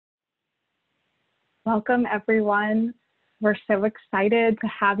Welcome, everyone. We're so excited to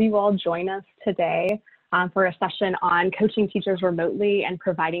have you all join us today for a session on coaching teachers remotely and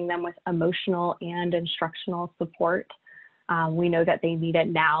providing them with emotional and instructional support. We know that they need it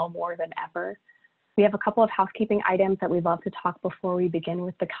now more than ever. We have a couple of housekeeping items that we'd love to talk before we begin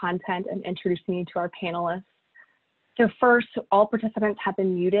with the content and introducing you to our panelists. So first, all participants have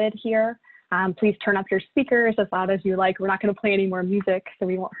been muted here. Please turn up your speakers as loud as you like. We're not going to play any more music, so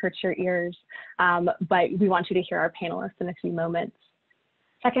we won't hurt your ears, but we want you to hear our panelists in a few moments.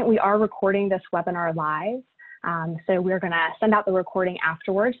 Second, we are recording this webinar live, so we're going to send out the recording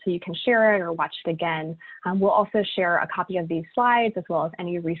afterwards so you can share it or watch it again. We'll also share a copy of these slides as well as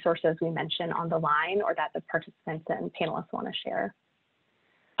any resources we mention on the line or that the participants and panelists want to share.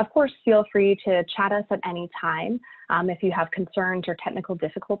 Of course, feel free to chat us at any time. If you have concerns or technical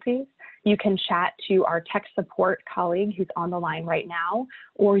difficulties, you can chat to our tech support colleague who's on the line right now,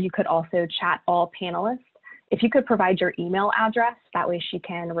 or you could also chat all panelists. If you could provide your email address, that way she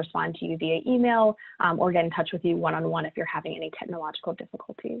can respond to you via email or get in touch with you one-on-one if you're having any technological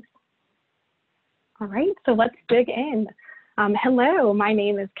difficulties. All right, so let's dig in. Hello, my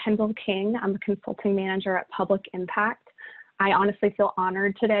name is Kendall King. I'm a consulting manager at Public Impact. I honestly feel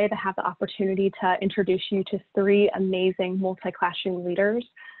honored today to have the opportunity to introduce you to three amazing multi-classroom leaders,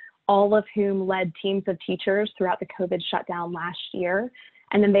 all of whom led teams of teachers throughout the COVID shutdown last year.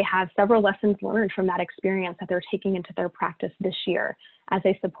 And then they have several lessons learned from that experience that they're taking into their practice this year as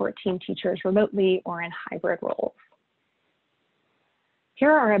they support team teachers remotely or in hybrid roles.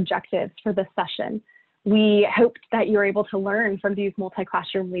 Here are our objectives for this session. We hoped that you're able to learn from these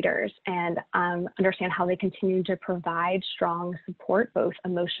multi-classroom leaders and understand how they continue to provide strong support, both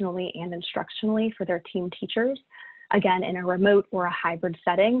emotionally and instructionally for their team teachers, again, in a remote or a hybrid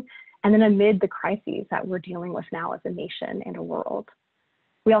setting, and then amid the crises that we're dealing with now as a nation and a world.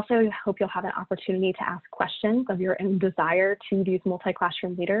 We also hope you'll have an opportunity to ask questions of your own desire to these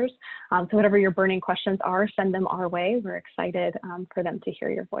multi-classroom leaders. So whatever your burning questions are, send them our way. We're excited for them to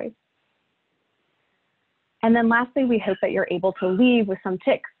hear your voice. And then lastly, we hope that you're able to leave with some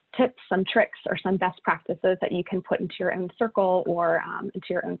tips, some tricks, or some best practices that you can put into your own circle or into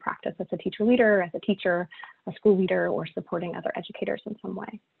your own practice as a teacher leader, as a teacher, a school leader, or supporting other educators in some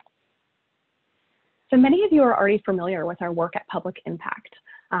way. So many of you are already familiar with our work at Public Impact.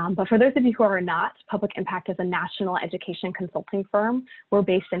 But for those of you who are not, Public Impact is a national education consulting firm. We're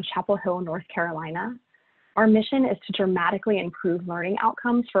based in Chapel Hill, North Carolina. Our mission is to dramatically improve learning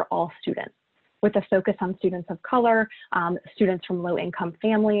outcomes for all students, with a focus on students of color, students from low-income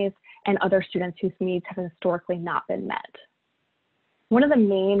families, and other students whose needs have historically not been met. One of the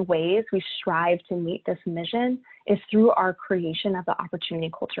main ways we strive to meet this mission is through our creation of the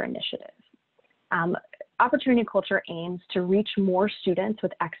Opportunity Culture Initiative. Opportunity Culture aims to reach more students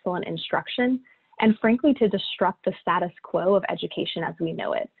with excellent instruction and, frankly, to disrupt the status quo of education as we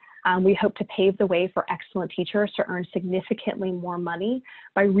know it. We hope to pave the way for excellent teachers to earn significantly more money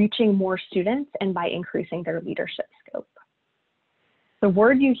by reaching more students and by increasing their leadership scope. The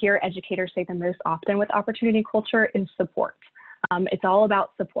word you hear educators say the most often with Opportunity Culture is support. It's all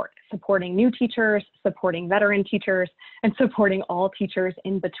about support, supporting new teachers, supporting veteran teachers, and supporting all teachers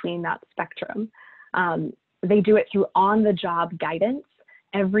in between that spectrum. They do it through on-the-job guidance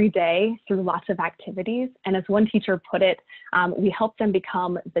every day through lots of activities. And as one teacher put it, we help them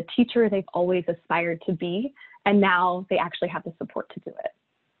become the teacher they've always aspired to be, and now they actually have the support to do it.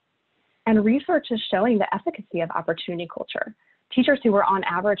 And research is showing the efficacy of opportunity culture. Teachers who were on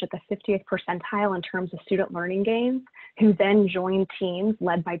average at the 50th percentile in terms of student learning gains, who then joined teams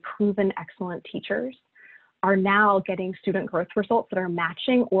led by proven excellent teachers, are now getting student growth results that are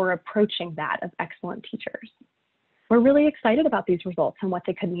matching or approaching that of excellent teachers. We're really excited about these results and what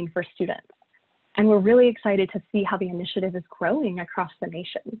they could mean for students. And we're really excited to see how the initiative is growing across the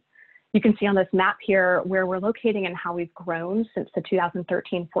nation. You can see on this map here where we're locating and how we've grown since the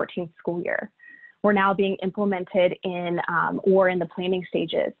 2013-14 school year. We're now being implemented in or in the planning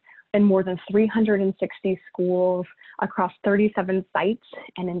stages in more than 360 schools across 37 sites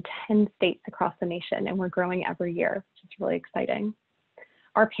and in 10 states across the nation. And we're growing every year, which is really exciting.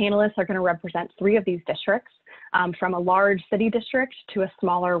 Our panelists are going to represent three of these districts, from a large city district to a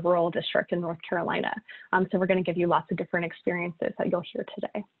smaller rural district in North Carolina. So we're going to give you lots of different experiences that you'll hear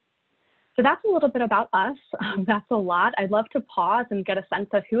today. So that's a little bit about us. That's a lot. I'd love to pause and get a sense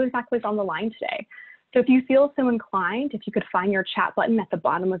of who exactly is on the line today. So if you feel so inclined, if you could find your chat button at the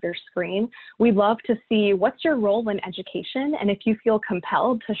bottom of your screen, we'd love to see what's your role in education, and if you feel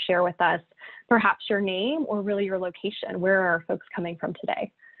compelled to share with us perhaps your name or really your location, where are folks coming from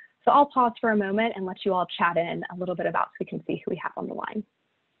today? So I'll pause for a moment and let you all chat in a little bit about so we can see who we have on the line.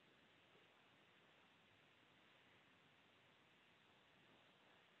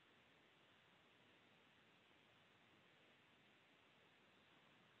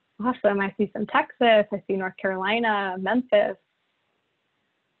 Awesome. I see some Texas. I see North Carolina, Memphis.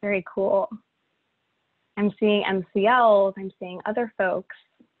 Very cool. I'm seeing MCLs. I'm seeing other folks.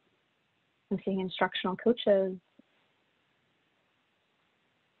 I'm seeing instructional coaches.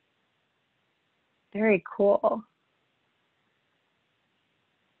 Very cool.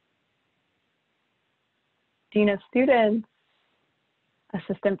 Dean of students,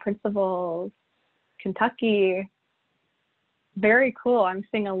 assistant principals, Kentucky. Very cool. I'm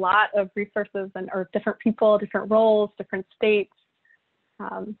seeing a lot of resources or different people, different roles, different states.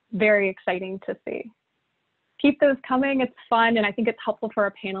 Very exciting to see. Keep those coming. It's fun. And I think it's helpful for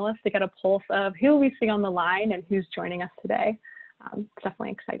our panelists to get a pulse of who we see on the line and who's joining us today. It's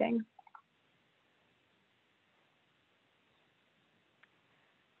definitely exciting.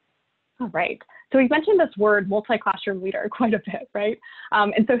 All right. So we've mentioned this word multi-classroom leader quite a bit, right?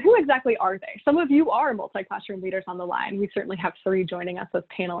 And so who exactly are they? Some of you are multi-classroom leaders on the line. We certainly have 3 joining us as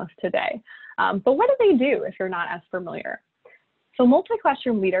panelists today. But what do they do if you're not as familiar? So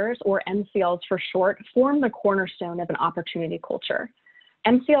multi-classroom leaders, or MCLs for short, form the cornerstone of an opportunity culture.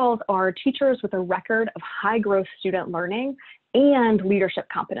 MCLs are teachers with a record of high growth student learning and leadership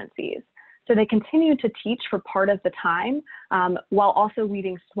competencies. So they continue to teach for part of the time while also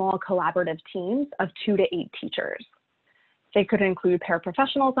leading small collaborative teams of 2 to 8 teachers. They could include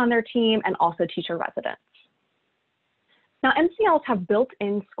paraprofessionals on their team and also teacher residents. Now, MCLs have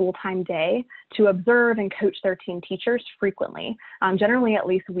built-in school time day to observe and coach their team teachers frequently, generally at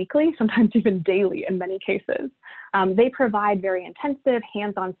least weekly, sometimes even daily in many cases. They provide very intensive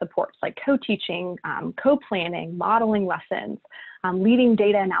hands-on supports like co-teaching, co-planning, modeling lessons, leading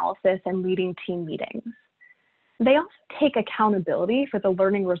data analysis, and leading team meetings. They also take accountability for the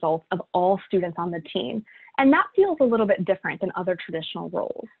learning results of all students on the team, and that feels a little bit different than other traditional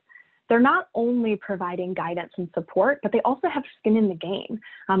roles. They're not only providing guidance and support, but they also have skin in the game.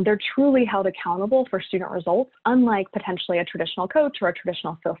 They're truly held accountable for student results, unlike potentially a traditional coach or a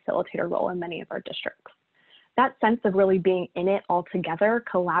traditional facilitator role in many of our districts. That sense of really being in it all together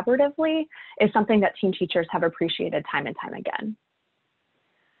collaboratively is something that team teachers have appreciated time and time again.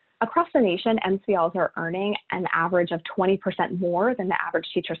 Across the nation, MCLs are earning an average of 20% more than the average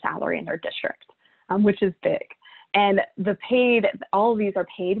teacher salary in their district, which is big. And all of these are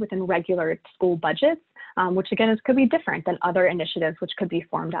paid within regular school budgets, which again could be different than other initiatives which could be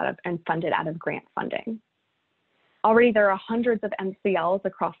formed out of and funded out of grant funding. Already there are hundreds of MCLs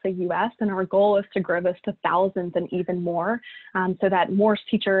across the US, and our goal is to grow this to thousands and even more so that more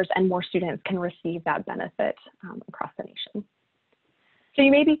teachers and more students can receive that benefit across the nation. So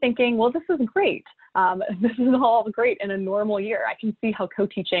you may be thinking, well, this is great. This is all great in a normal year. I can see how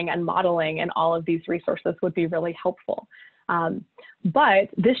co-teaching and modeling and all of these resources would be really helpful. But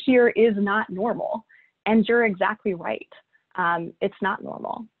this year is not normal. And you're exactly right. It's not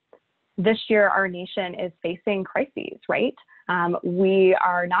normal. This year, our nation is facing crises, right? We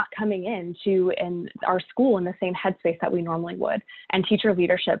are not coming into our school in the same headspace that we normally would. And teacher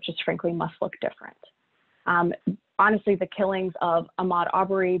leadership just frankly must look different. Honestly, the killings of Ahmaud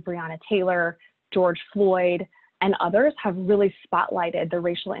Arbery, Breonna Taylor, George Floyd, and others have really spotlighted the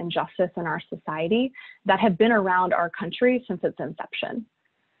racial injustice in our society that have been around our country since its inception.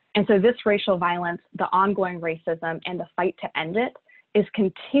 And so this racial violence, the ongoing racism, and the fight to end it is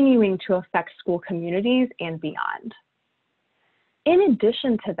continuing to affect school communities and beyond. In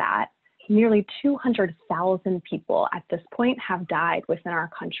addition to that, nearly 200,000 people at this point have died within our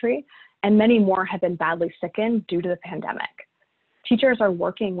country, and many more have been badly sickened due to the pandemic. Teachers are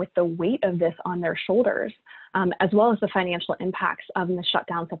working with the weight of this on their shoulders, as well as the financial impacts of the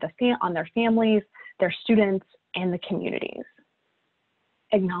shutdowns on their families, their students, and the communities.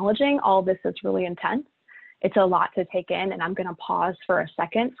 Acknowledging all this is really intense. It's a lot to take in, and I'm going to pause for a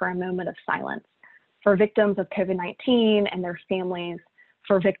second for a moment of silence for victims of COVID-19 and their families,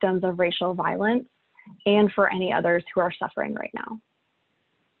 for victims of racial violence, and for any others who are suffering right now.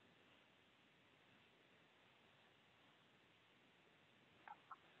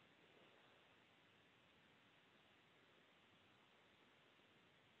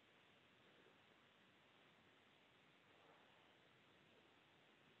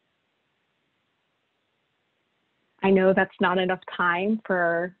 I know that's not enough time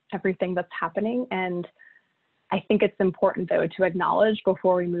for everything that's happening, and I think it's important, though, to acknowledge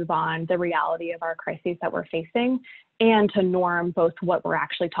before we move on the reality of our crises that we're facing and to norm both what we're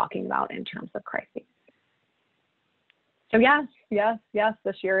actually talking about in terms of crises. So yes,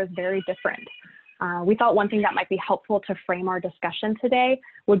 this year is very different. We thought one thing that might be helpful to frame our discussion today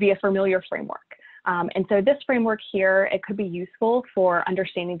would be a familiar framework. And so this framework here, it could be useful for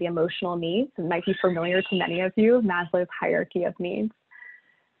understanding the emotional needs. It might be familiar to many of you, Maslow's hierarchy of needs.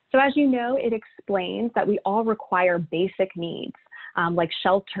 So as you know, it explains that we all require basic needs like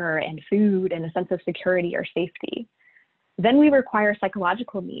shelter and food and a sense of security or safety. Then we require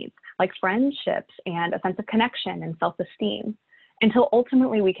psychological needs like friendships and a sense of connection and self-esteem, until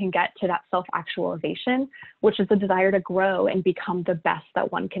ultimately we can get to that self-actualization, which is the desire to grow and become the best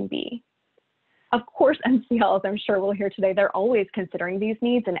that one can be. Of course, MCLs, I'm sure we'll hear today, they're always considering these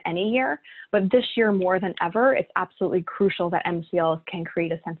needs in any year, but this year more than ever, it's absolutely crucial that MCLs can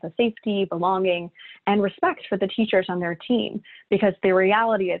create a sense of safety, belonging, and respect for the teachers on their team, because the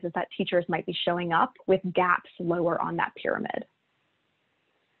reality is that teachers might be showing up with gaps lower on that pyramid.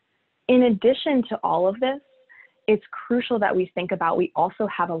 In addition to all of this, it's crucial that we think about we also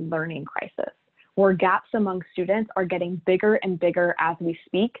have a learning crisis, where gaps among students are getting bigger and bigger as we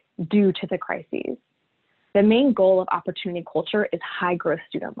speak due to the crises. The main goal of opportunity culture is high growth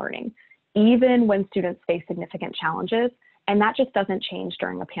student learning, even when students face significant challenges, and that just doesn't change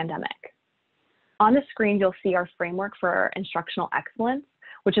during a pandemic. On the screen, you'll see our framework for instructional excellence,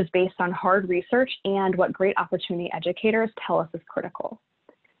 which is based on hard research and what great opportunity educators tell us is critical.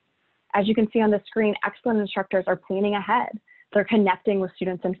 As you can see on the screen, excellent instructors are planning ahead. They're connecting with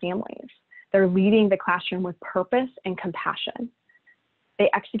students and families. They're leading the classroom with purpose and compassion. They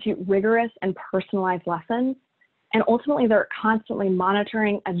execute rigorous and personalized lessons, and ultimately they're constantly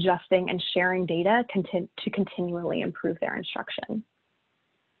monitoring, adjusting, and sharing data to continually improve their instruction.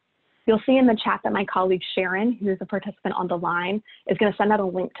 You'll see in the chat that my colleague Sharon, who is a participant on the line, is going to send out a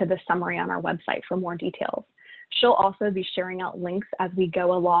link to this summary on our website for more details. She'll also be sharing out links as we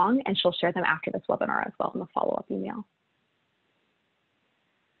go along, and she'll share them after this webinar as well in the follow-up email.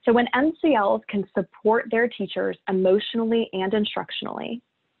 So when MCLs can support their teachers emotionally and instructionally,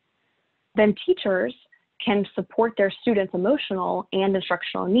 then teachers can support their students' emotional and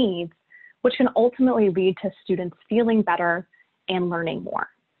instructional needs, which can ultimately lead to students feeling better and learning more.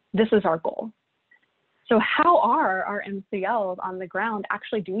 This is our goal. So how are our MCLs on the ground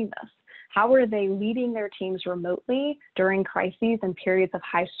actually doing this? How are they leading their teams remotely during crises and periods of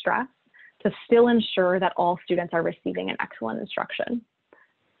high stress to still ensure that all students are receiving an excellent instruction?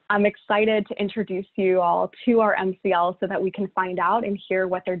 I'm excited to introduce you all to our MCLs so that we can find out and hear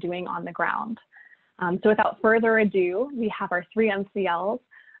what they're doing on the ground. So without further ado, we have our 3 MCLs,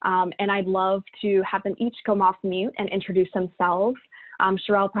 and I'd love to have them each come off mute and introduce themselves.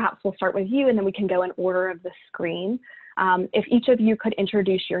 Sherelle, perhaps we'll start with you, and then we can go in order of the screen. If each of you could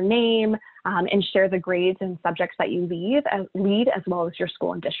introduce your name and share the grades and subjects that you lead as well as your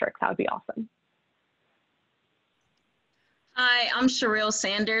school and district, that would be awesome. Hi, I'm Sherelle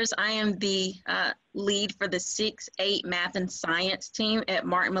Sanders. I am the lead for the 6-8 Math and Science team at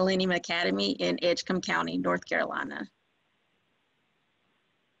Martin Millennium Academy in Edgecombe County, North Carolina.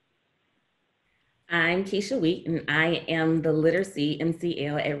 I'm Keisha Wheat, and I am the Literacy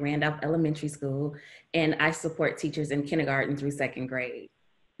MCL at Randolph Elementary School, and I support teachers in kindergarten through 2nd grade.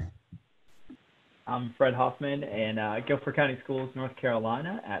 I'm Fred Hoffman in Guilford County Schools, North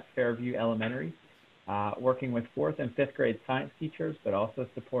Carolina at Fairview Elementary, working with 4th and 5th grade science teachers, but also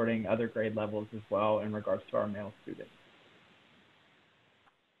supporting other grade levels as well in regards to our male students.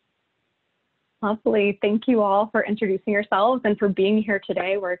 Lovely. Thank you all for introducing yourselves and for being here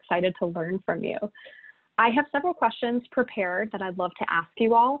today. We're excited to learn from you. I have several questions prepared that I'd love to ask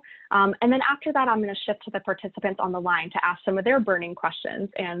you all. And then after that, I'm going to shift to the participants on the line to ask some of their burning questions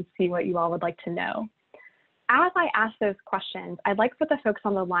and see what you all would like to know. As I ask those questions, I'd like for the folks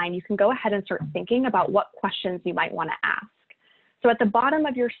on the line, you can go ahead and start thinking about what questions you might want to ask. So at the bottom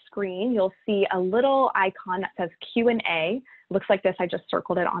of your screen, you'll see a little icon that says Q&A. Looks like this, I just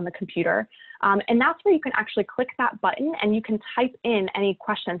circled it on the computer. And that's where you can actually click that button and you can type in any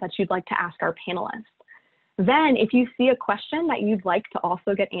questions that you'd like to ask our panelists. Then if you see a question that you'd like to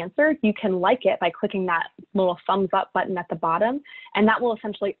also get answered, you can like it by clicking that little thumbs up button at the bottom, and that will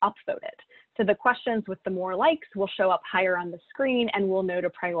essentially upvote it. So the questions with the more likes will show up higher on the screen, and we'll know to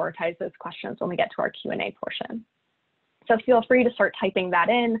prioritize those questions when we get to our Q&A portion. So feel free to start typing that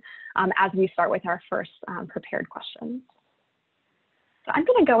in as we start with our first prepared questions. So I'm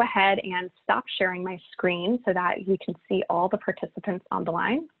going to go ahead and stop sharing my screen so that you can see all the participants on the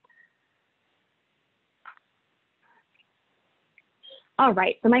line. All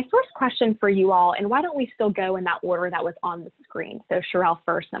right, so my first question for you all, and why don't we still go in that order that was on the screen? So Sherelle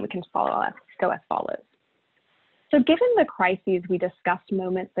first, then we can go as follows. So given the crises we discussed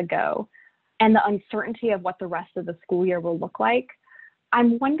moments ago and the uncertainty of what the rest of the school year will look like,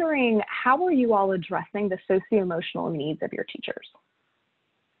 I'm wondering, how are you all addressing the socio-emotional needs of your teachers?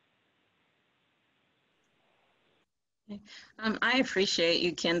 I appreciate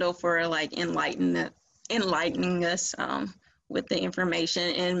you, Kendall, for enlightening us with the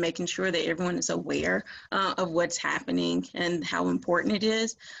information and making sure that everyone is aware of what's happening and how important it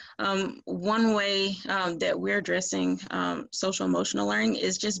is. One way that we're addressing social emotional learning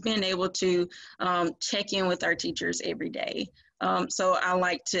is just being able to check in with our teachers every day. So I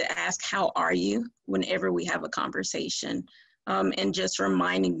like to ask, how are you, whenever we have a conversation, and just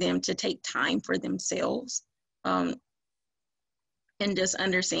reminding them to take time for themselves. And just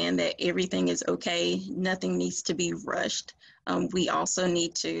understand that everything is okay. Nothing needs to be rushed. We also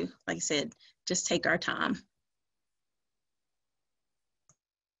need to, like I said, just take our time.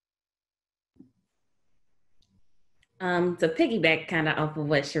 To piggyback kind of off of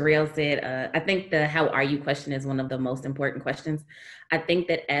what Sherelle said, I think the how are you question is one of the most important questions. I think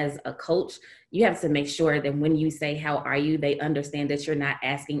that as a coach, you have to make sure that when you say how are you, they understand that you're not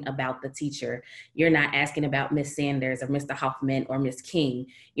asking about the teacher. You're not asking about Miss Sanders or Mr. Hoffman or Miss King.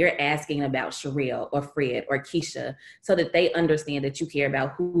 You're asking about Sherelle or Fred or Keisha, so that they understand that you care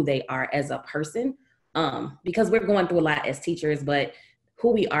about who they are as a person. Because we're going through a lot as teachers, but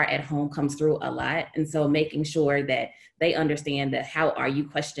who we are at home comes through a lot. And so making sure that they understand that how are you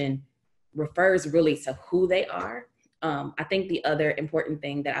question refers really to who they are. I think the other important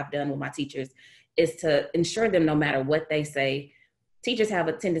thing that I've done with my teachers is to ensure them, no matter what they say, teachers have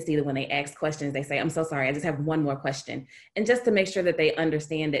a tendency that when they ask questions, they say, I'm so sorry, I just have one more question. And just to make sure that they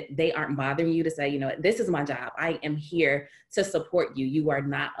understand that they aren't bothering you, to say, you know, this is my job. I am here to support you. You are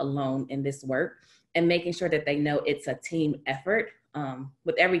not alone in this work. And making sure that they know it's a team effort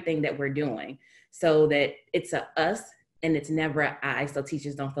with everything that we're doing, so that it's a us and it's never an I, so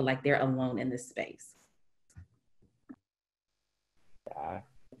teachers don't feel like they're alone in this space.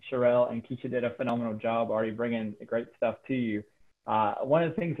 Sherelle and Keisha did a phenomenal job already bringing great stuff to you. One of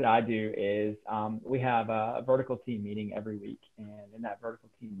the things that I do is we have a vertical team meeting every week. And in that vertical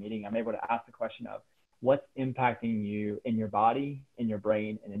team meeting, I'm able to ask the question of what's impacting you in your body, in your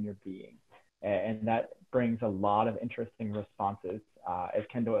brain, and in your being. And that brings a lot of interesting responses, as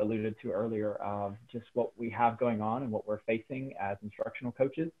Kendall alluded to earlier, of just what we have going on and what we're facing as instructional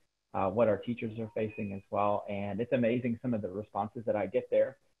coaches, what our teachers are facing as well. And it's amazing some of the responses that I get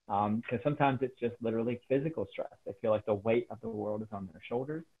there, because sometimes it's just literally physical stress. They feel like the weight of the world is on their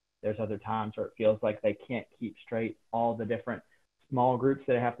shoulders. There's other times where it feels like they can't keep straight all the different small groups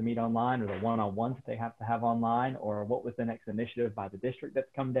that they have to meet online, or the one-on-ones that they have to have online, or what was the next initiative by the district that's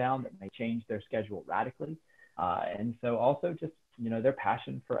come down that may change their schedule radically. And so also just, you know, their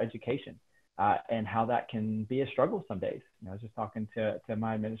passion for education, and how that can be a struggle some days. You know, I was just talking to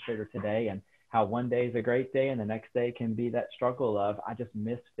my administrator today, and how one day is a great day and the next day can be that struggle of, I just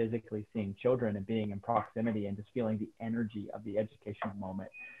miss physically seeing children and being in proximity and just feeling the energy of the educational moment.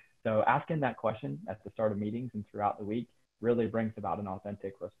 So asking that question at the start of meetings and throughout the week really brings about an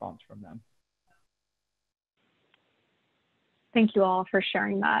authentic response from them. Thank you all for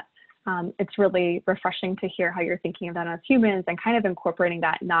sharing that. It's really refreshing to hear how you're thinking of that as humans and kind of incorporating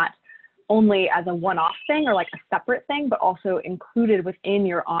that not only as a one-off thing or like a separate thing, but also included within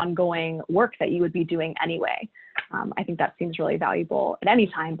your ongoing work that you would be doing anyway. I think that seems really valuable at any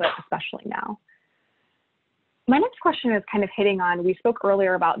time, but especially now. My next question is kind of hitting on, we spoke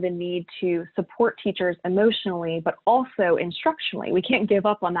earlier about the need to support teachers emotionally, but also instructionally. We can't give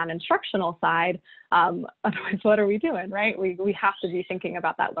up on that instructional side. Otherwise, what are we doing, right? We have to be thinking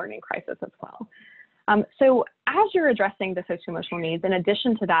about that learning crisis as well. So as you're addressing the socio-emotional needs, in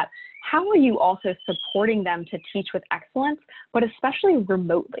addition to that, how are you also supporting them to teach with excellence, but especially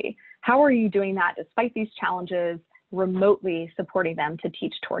remotely? How are you doing that despite these challenges, remotely supporting them to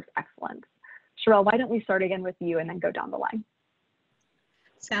teach towards excellence? Sherelle, why don't we start again with you and then go down the line?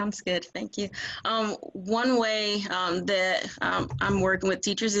 Sounds good, thank you. One way that I'm working with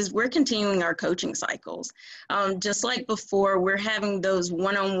teachers is we're continuing our coaching cycles. Just like before, we're having those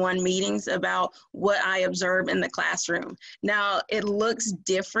one-on-one meetings about what I observe in the classroom. Now, it looks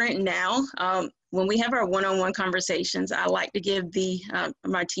different now. When we have our one-on-one conversations, I like to give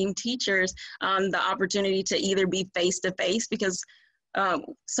my team teachers the opportunity to either be face-to-face, because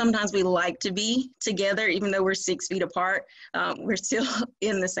sometimes we like to be together, even though we're 6 feet apart, we're still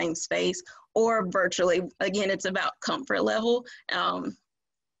in the same space, or virtually. Again, it's about comfort level.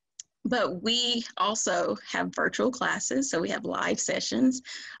 But we also have virtual classes, so we have live sessions.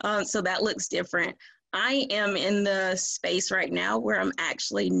 So that looks different. I am in the space right now where I'm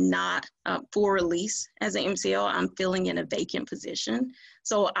actually not full release as an MCL. I'm filling in a vacant position.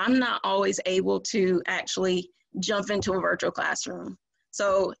 So I'm not always able to actually jump into a virtual classroom.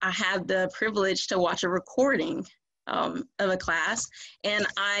 So I have the privilege to watch a recording of a class, and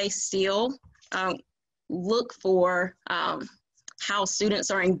I still look for how students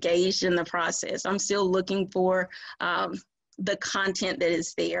are engaged in the process. I'm still looking for the content that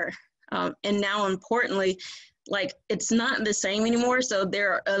is there. And now importantly, like it's not the same anymore. So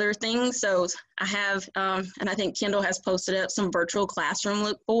there are other things. So I have, and I think Kendall has posted up some virtual classroom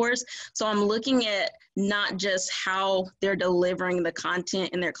look fors. So I'm looking at not just how they're delivering the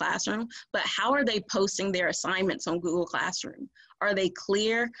content in their classroom, but how are they posting their assignments on Google Classroom? Are they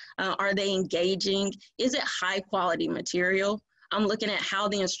clear? Are they engaging? Is it high quality material? I'm looking at how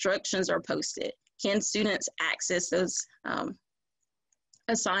the instructions are posted. Can students access those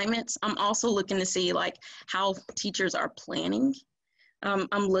assignments? I'm also looking to see like how teachers are planning.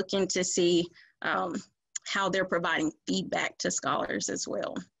 I'm looking to see how they're providing feedback to scholars as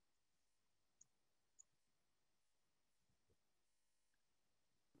well.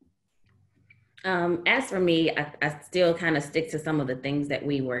 As for me, I still kind of stick to some of the things that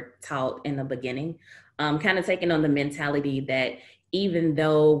we were taught in the beginning, kind of taking on the mentality that even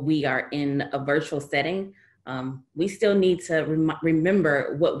though we are in a virtual setting, we still need to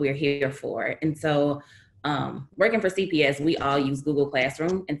remember what we're here for. And so working for CPS, we all use Google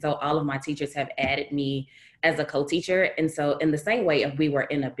Classroom. And so all of my teachers have added me as a co-teacher. And so in the same way, if we were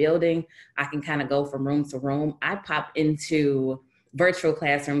in a building, I can kind of go from room to room. I pop into virtual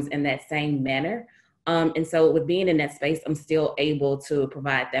classrooms in that same manner. And so with being in that space, I'm still able to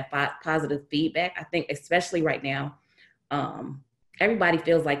provide that positive feedback. I think especially right now, everybody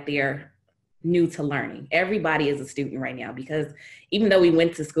feels like they're new to learning. Everybody is a student right now, because even though we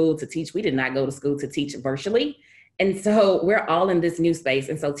went to school to teach, we did not go to school to teach virtually. And so we're all in this new space.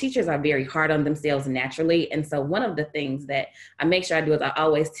 And so teachers are very hard on themselves naturally. And so one of the things that I make sure I do is I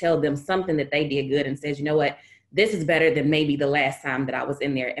always tell them something that they did good and says, you know what, this is better than maybe the last time that I was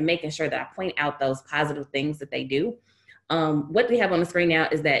in there, and making sure that I point out those positive things that they do. What we have on the screen now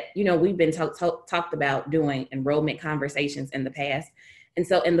is that, you know, we've been talked about doing enrollment conversations in the past. And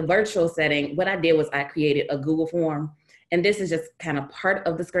so in the virtual setting, what I did was I created a Google form, and this is just kind of part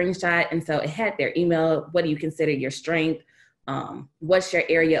of the screenshot. And so it had their email, what do you consider your strength? What's your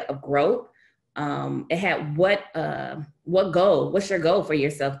area of growth? It had what goal, what's your goal for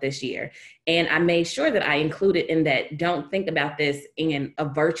yourself this year? And I made sure that I included in that, don't think about this in a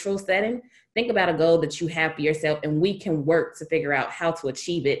virtual setting. Think about a goal that you have for yourself, and we can work to figure out how to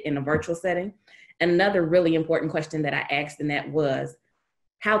achieve it in a virtual setting. And another really important question that I asked in that was,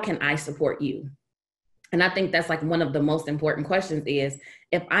 how can I support you? And I think that's like one of the most important questions is,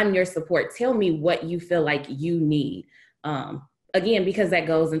 if I'm your support, tell me what you feel like you need. Again, because that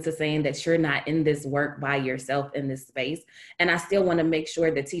goes into saying that you're not in this work by yourself in this space. And I still want to make sure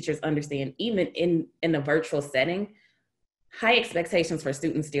that teachers understand, even in a virtual setting, high expectations for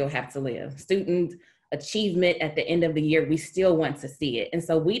students still have to live. Student achievement at the end of the year, we still want to see it. And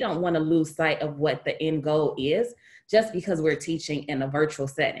so we don't want to lose sight of what the end goal is just because we're teaching in a virtual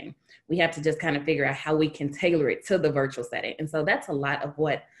setting. We have to just kind of figure out how we can tailor it to the virtual setting. And so that's a lot of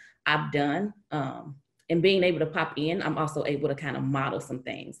what I've done. And being able to pop in, I'm also able to kind of model some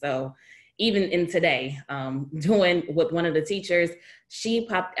things. So even in today, doing with one of the teachers, she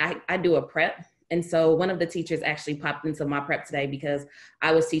popped, I do a prep. And so one of the teachers actually popped into my prep today because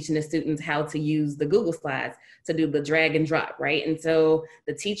I was teaching the students how to use the Google Slides to do the drag and drop, right? And so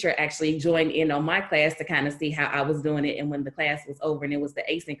the teacher actually joined in on my class to kind of see how I was doing it. And when the class was over and it was the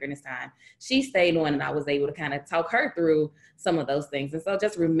asynchronous time, she stayed on and I was able to kind of talk her through some of those things. And so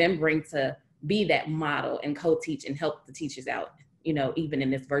just remembering to be that model and co-teach and help the teachers out, you know, even in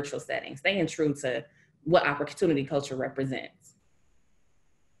this virtual setting, staying true to what opportunity culture represents.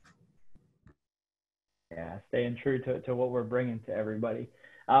 Yeah, staying true to what we're bringing to everybody.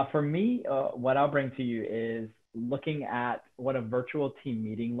 For me, what I'll bring to you is looking at what a virtual team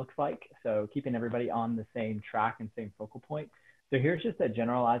meeting looks like. So keeping everybody on the same track and same focal point. So here's just a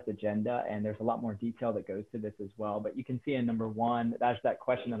generalized agenda, and there's a lot more detail that goes to this as well. But you can see in number one, that's that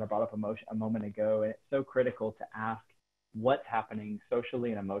question that I brought up a moment ago. And it's so critical to ask what's happening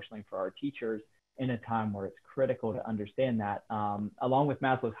socially and emotionally for our teachers in a time where it's critical to understand that. Along with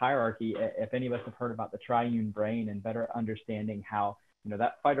Maslow's hierarchy, if any of us have heard about the triune brain and better understanding how, you know,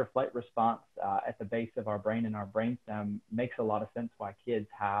 that fight or flight response at the base of our brain and our brainstem makes a lot of sense why kids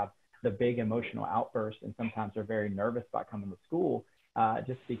have the big emotional outbursts and sometimes are very nervous about coming to school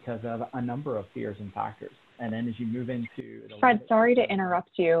just because of a number of fears and factors. And then as you move into Fred, sorry to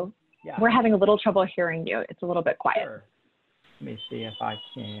interrupt you. Yeah. We're having a little trouble hearing you. It's a little bit quiet. Sure. Let me see if I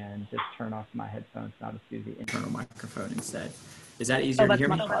can just turn off my headphones and I'll just do the internal microphone instead. Is that easier to hear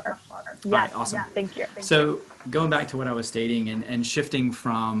me? Better. Yes, All right, awesome. Yeah, thank you. So going back to what I was stating and shifting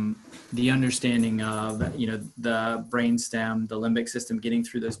from the understanding of, the brainstem, the limbic system, getting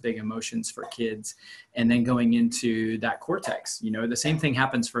through those big emotions for kids, and then going into that cortex, the same thing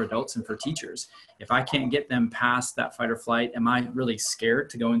happens for adults and for teachers. If I can't get them past that fight or flight, am I really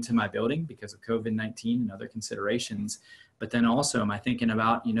scared to go into my building because of COVID-19 and other considerations? But then also, am I thinking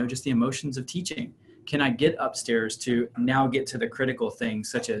about, just the emotions of teaching? Can I get upstairs to now get to the critical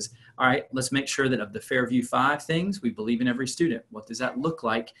things such as, all right, let's make sure that of the Fairview 5 things, we believe in every student. What does that look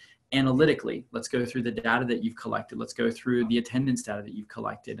like analytically? Let's go through the data that you've collected. Let's go through the attendance data that you've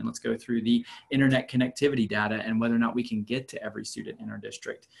collected. And let's go through the internet connectivity data and whether or not we can get to every student in our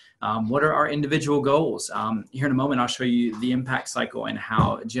district. What are our individual goals? Here in a moment, I'll show you the impact cycle and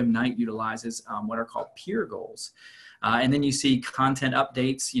how Jim Knight utilizes what are called peer goals. And then you see content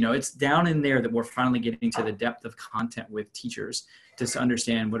updates. It's down in there that we're finally getting to the depth of content with teachers to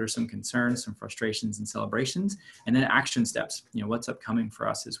understand what are some concerns, some frustrations and celebrations, and then action steps, what's upcoming for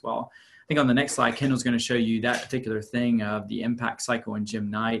us as well. I think on the next slide, Kendall's going to show you that particular thing of the impact cycle in Jim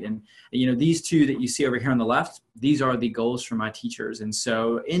Knight. And, these two that you see over here on the left, these are the goals for my teachers. And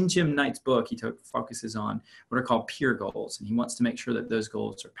so in Jim Knight's book, he focuses on what are called peer goals. And he wants to make sure that those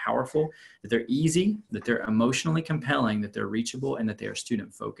goals are powerful, that they're easy, that they're emotionally compelling, that they're reachable, and that they are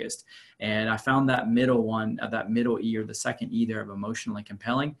student focused. And I found that middle one, that middle E, or the second E there of emotionally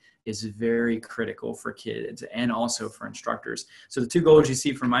compelling, is very critical for kids and also for instructors. So the two goals you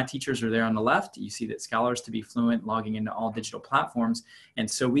see from my teachers are there on the left. You see that scholars to be fluent, logging into all digital platforms. And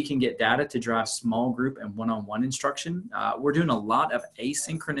so we can get data to drive small group and one-on-one instruction. We're doing a lot of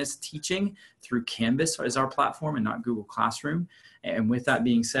asynchronous teaching through Canvas as our platform and not Google Classroom. And with that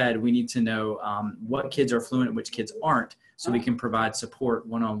being said, we need to know what kids are fluent and which kids aren't, so we can provide support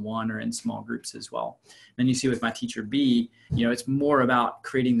one-on-one or in small groups as well. Then you see with my teacher B, it's more about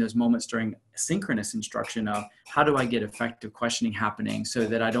creating those moments during synchronous instruction of how do I get effective questioning happening so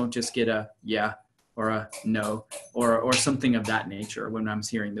that I don't just get a yeah or a no or something of that nature when I'm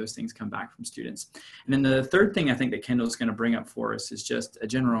hearing those things come back from students. And then the third thing I think that Kendall's going to bring up for us is just a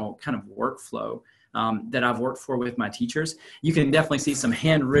general kind of workflow that I've worked for with my teachers. You can definitely see some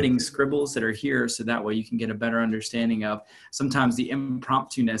handwritten scribbles that are here, so that way you can get a better understanding of sometimes the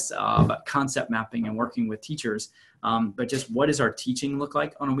impromptu-ness of concept mapping and working with teachers. But just what does our teaching look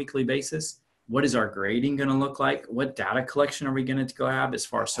like on a weekly basis? What is our grading going to look like? What data collection are we going to grab as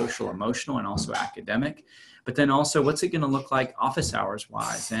far as social, emotional, and also academic? But then also, what's it going to look like office hours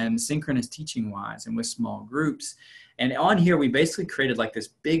wise and synchronous teaching wise and with small groups? And on here, we basically created like this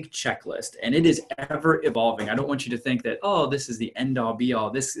big checklist, and it is ever evolving. I don't want you to think that, oh, this is the end all be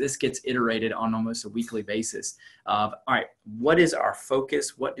all. This gets iterated on almost a weekly basis of, all right, what is our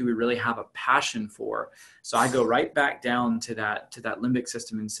focus? What do we really have a passion for? So I go right back down to that limbic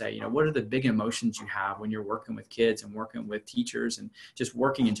system and say, what are the big emotions you have when you're working with kids and working with teachers and just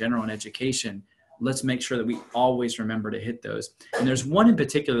working in general in education? Let's make sure that we always remember to hit those. And there's one in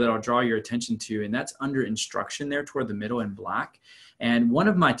particular that I'll draw your attention to, and that's under instruction there toward the middle in black. And one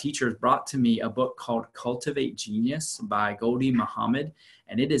of my teachers brought to me a book called Cultivate Genius by Gholdy Muhammad.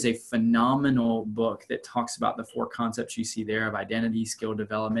 And it is a phenomenal book that talks about the 4 concepts you see there of identity, skill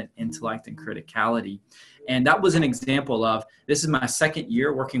development, intellect, and criticality. And that was an example of, this is my second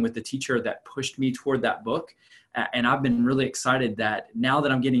year working with the teacher that pushed me toward that book. And I've been really excited that now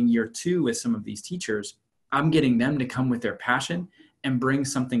that I'm getting year 2 with some of these teachers, I'm getting them to come with their passion and bring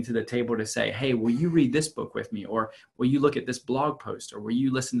something to the table to say, hey, will you read this book with me? Or will you look at this blog post? Or will you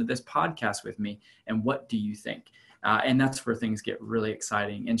listen to this podcast with me? And what do you think? And that's where things get really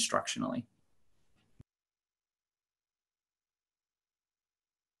exciting instructionally.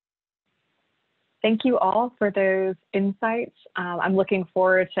 Thank you all for those insights. I'm looking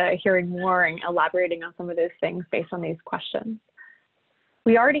forward to hearing more and elaborating on some of those things based on these questions.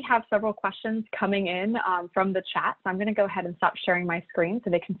 We already have several questions coming in from the chat, so I'm going to go ahead and stop sharing my screen so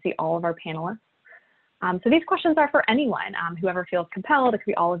they can see all of our panelists. So these questions are for anyone, whoever feels compelled. It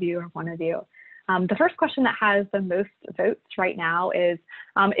could be all of you or one of you. The first question that has the most votes right now is,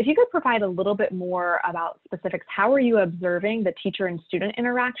 if you could provide a little bit more about specifics, how are you observing the teacher and student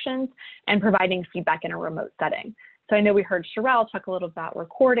interactions and providing feedback in a remote setting? So I know we heard Sherelle talk a little about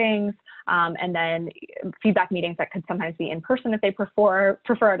recordings and then feedback meetings that could sometimes be in person if they prefer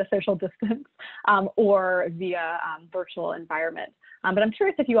at a social distance or via virtual environment. But I'm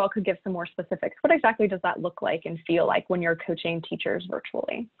curious if you all could give some more specifics. What exactly does that look like and feel like when you're coaching teachers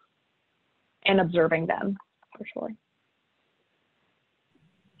virtually and observing them virtually?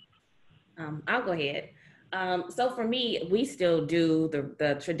 I'll go ahead. So for me, we still do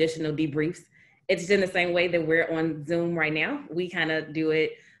the traditional debriefs. It's in the same way that we're on Zoom right now. We kind of do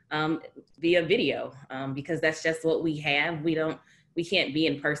it via video because that's just what we have. We can't be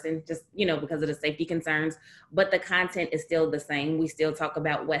in person just, because of the safety concerns, but the content is still the same. We still talk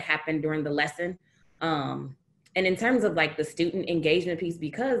about what happened during the lesson. And in terms of like the student engagement piece,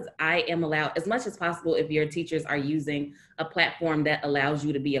 because I am allowed as much as possible, if your teachers are using a platform that allows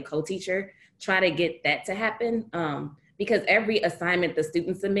you to be a co-teacher, try to get that to happen. Because every assignment the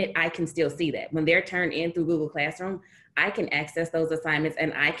students submit, I can still see that. When they're turned in through Google Classroom, I can access those assignments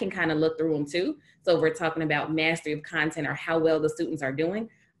and I can kind of look through them too. So if we're talking about mastery of content or how well the students are doing,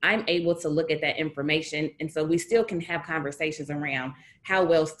 I'm able to look at that information. And so we still can have conversations around how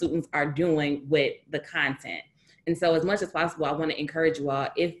well students are doing with the content. And so as much as possible, I want to encourage you all,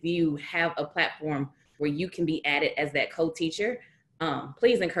 if you have a platform where you can be added as that co-teacher,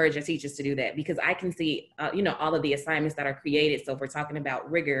 please encourage your teachers to do that, because I can see, all of the assignments that are created. So if we're talking about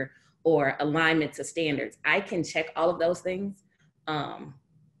rigor or alignment to standards, I can check all of those things. And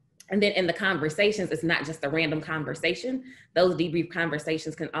then in the conversations, it's not just a random conversation. Those debrief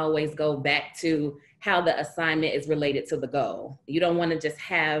conversations can always go back to how the assignment is related to the goal. You don't want to just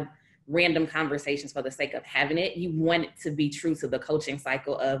have random conversations for the sake of having it. You want it to be true to the coaching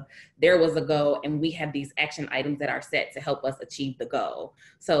cycle of there was a goal and we have these action items that are set to help us achieve the goal.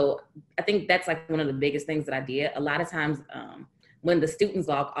 So I think that's like one of the biggest things that I did. A lot of times when the students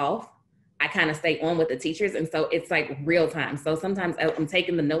log off, I kind of stay on with the teachers. And so it's like real time. So sometimes I'm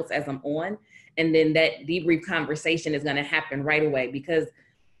taking the notes as I'm on, and then that debrief conversation is going to happen right away because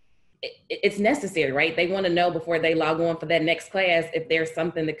it's necessary, right? They want to know before they log on for that next class if there's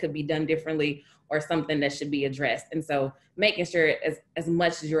something that could be done differently or something that should be addressed. And so making sure as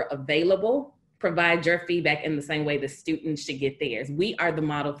much as you're available, provide your feedback in the same way the students should get theirs. We are the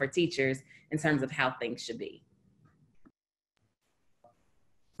model for teachers in terms of how things should be.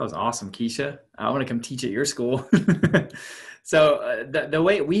 That was awesome, Keisha. I want to come teach at your school. So the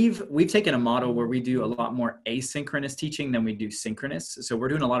way we've taken a model where we do a lot more asynchronous teaching than we do synchronous. So we're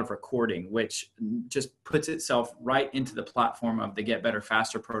doing a lot of recording, which just puts itself right into the platform of the Get Better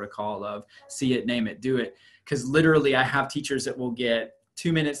Faster protocol of see it, name it, do it. Because literally I have teachers that will get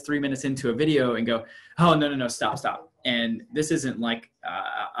 2 minutes, 3 minutes into a video and go, oh, no, stop. And this isn't like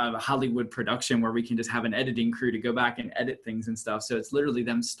a Hollywood production where we can just have an editing crew to go back and edit things and stuff. So it's literally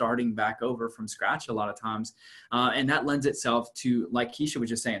them starting back over from scratch a lot of times. And that lends itself to, like Keisha was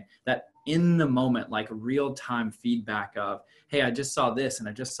just saying, that in the moment, like real-time feedback of, hey, I just saw this and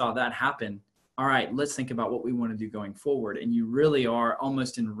I just saw that happen. All right, let's think about what we want to do going forward. And you really are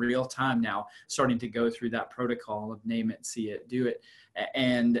almost in real time now starting to go through that protocol of name it, see it, do it.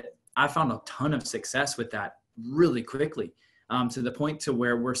 And I found a ton of success with that really quickly, to the point to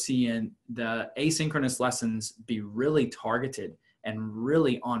where we're seeing the asynchronous lessons be really targeted and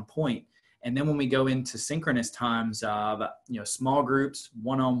really on point. And then when we go into synchronous times of, small groups,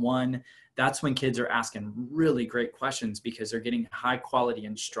 one-on-one, that's when kids are asking really great questions because they're getting high quality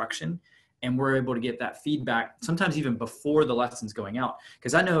instruction. And we're able to get that feedback sometimes even before the lesson's going out.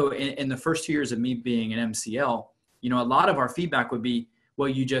 Because I know in the first 2 years of me being an MCL, a lot of our feedback would be, well,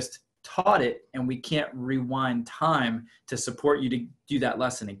 you just taught it and we can't rewind time to support you to do that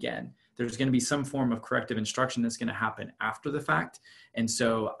lesson again. There's going to be some form of corrective instruction that's going to happen after the fact. And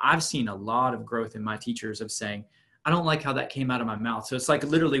so I've seen a lot of growth in my teachers of saying, I don't like how that came out of my mouth. So it's like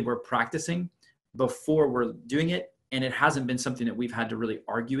literally we're practicing before we're doing it. And it hasn't been something that we've had to really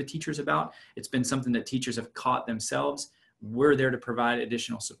argue with teachers about. It's been something that teachers have caught themselves. We're there to provide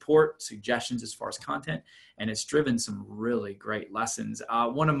additional support, suggestions as far as content, and it's driven some really great lessons.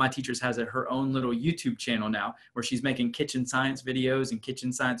 One of my teachers has her own little YouTube channel now where she's making kitchen science videos and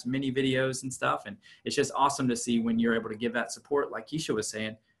kitchen science mini videos and stuff. And it's just awesome to see when you're able to give that support, like Keisha was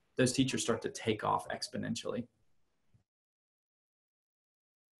saying, those teachers start to take off exponentially.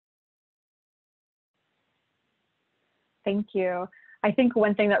 Thank you. I think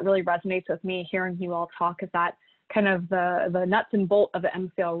one thing that really resonates with me hearing you all talk is that kind of the nuts and bolts of the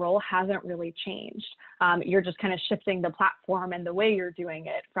MCL role hasn't really changed. You're just kind of shifting the platform and the way you're doing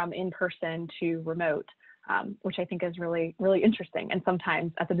it from in-person to remote, which I think is really, really interesting. And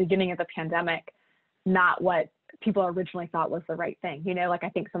sometimes at the beginning of the pandemic, not what people originally thought was the right thing. I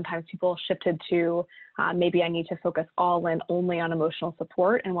think sometimes people shifted to maybe I need to focus all in only on emotional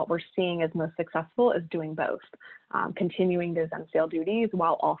support. And what we're seeing is most successful is doing both, continuing those MCL duties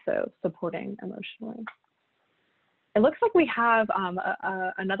while also supporting emotionally. It looks like we have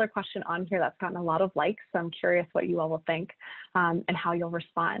another question on here that's gotten a lot of likes. So I'm curious what you all will think and how you'll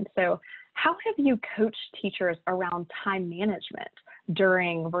respond. So how have you coached teachers around time management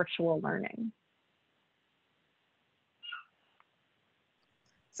during virtual learning?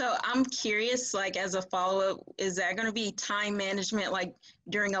 So I'm curious, like as a follow-up, is that going to be time management like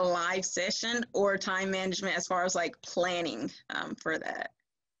during a live session, or time management as far as like planning for that?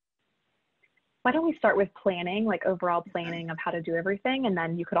 Why don't we start with planning, like overall planning of how to do everything, and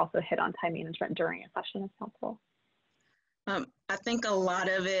then you could also hit on time management during a session if helpful. I think a lot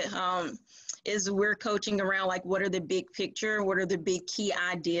of it is we're coaching around like what are the big picture, what are the big key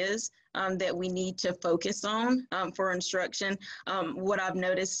ideas that we need to focus on for instruction. What I've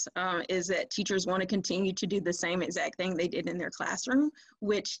noticed is that teachers want to continue to do the same exact thing they did in their classroom,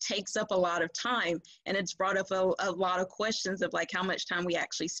 which takes up a lot of time. And it's brought up a lot of questions of like how much time we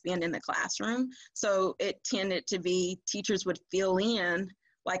actually spend in the classroom. So it tended to be teachers would fill in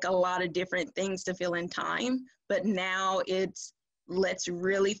like a lot of different things to fill in time, but now it's let's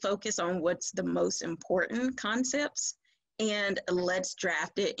really focus on what's the most important concepts and let's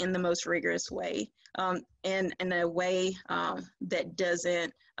draft it in the most rigorous way, and in a way that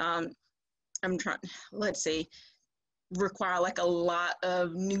doesn't, require like a lot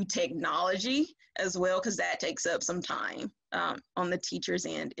of new technology as well, because that takes up some time on the teacher's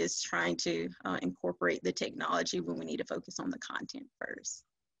end, is trying to incorporate the technology when we need to focus on the content first.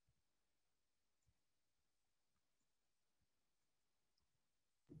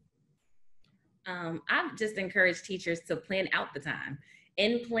 I've just encouraged teachers to plan out the time.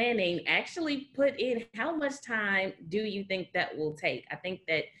 In planning, actually put in how much time do you think that will take? I think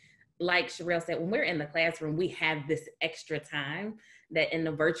that, like Sherelle said, when we're in the classroom, we have this extra time that in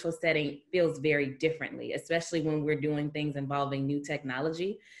the virtual setting feels very differently, especially when we're doing things involving new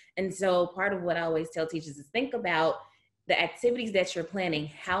technology. And so part of what I always tell teachers is think about the activities that you're planning,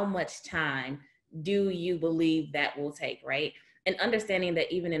 how much time do you believe that will take, right? And understanding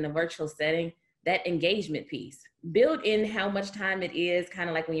that even in a virtual setting, that engagement piece, build in how much time it is,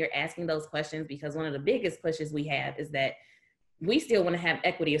 kind of like when you're asking those questions, because one of the biggest pushes we have is that we still want to have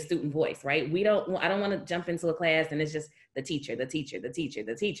equity of student voice, right? I don't want to jump into a class and it's just the teacher,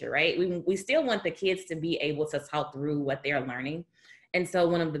 right? We still want the kids to be able to talk through what they're learning. And so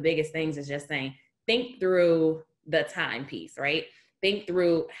one of the biggest things is just saying, think through the time piece, right? Think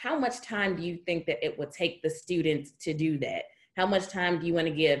through how much time do you think that it would take the students to do that? How much time do you want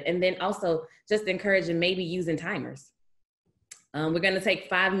to give? And then also just encouraging maybe using timers. We're going to take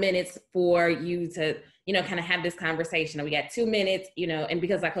 5 minutes for you to, kind of have this conversation. We got 2 minutes, and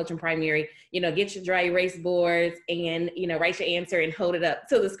because I coach in primary, get your dry erase boards and, write your answer and hold it up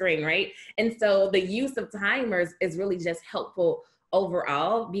to the screen, right? And so the use of timers is really just helpful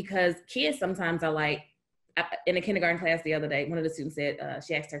overall, because kids sometimes are like, in a kindergarten class the other day, one of the students said,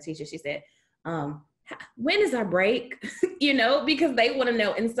 she asked her teacher, she said, when is our break? Because they want to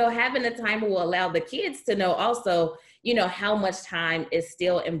know. And so having a timer will allow the kids to know also, how much time is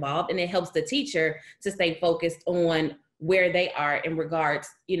still involved. And it helps the teacher to stay focused on where they are in regards,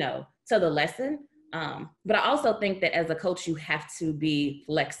 to the lesson. But I also think that as a coach, you have to be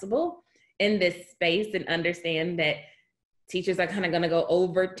flexible in this space and understand that teachers are kind of going to go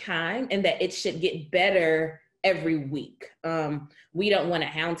over time and that it should get better every week. We don't want to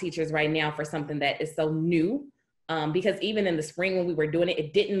hound teachers right now for something that is so new, because even in the spring when we were doing it,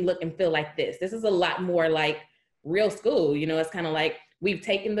 it didn't look and feel like this. This is a lot more like real school. It's kind of like we've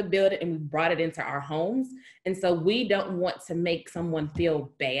taken the building and we've brought it into our homes. And so we don't want to make someone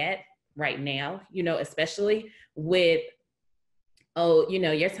feel bad right now, especially with,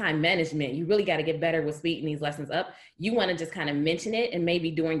 your time management. You really got to get better with speeding these lessons up. You want to just kind of mention it, and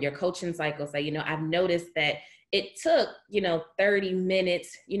maybe during your coaching cycle say, I've noticed that it took, 30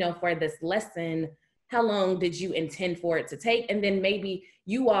 minutes, for this lesson. How long did you intend for it to take? And then maybe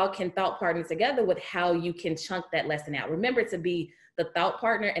you all can thought partner together with how you can chunk that lesson out. Remember to be the thought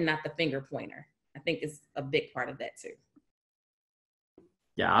partner and not the finger pointer. I think is a big part of that too.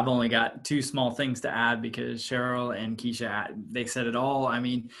 Yeah, I've only got 2 small things to add because Cheryl and Keisha, they said it all. I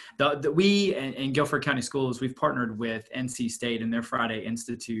mean, we in Guilford County Schools, we've partnered with NC State and their Friday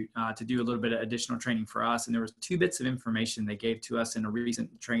Institute to do a little bit of additional training for us. And there was 2 bits of information they gave to us in a recent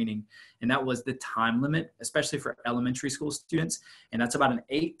training. And that was the time limit, especially for elementary school students. And that's about an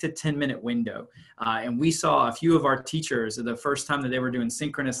 8 to 10 minute window. And we saw a few of our teachers the first time that they were doing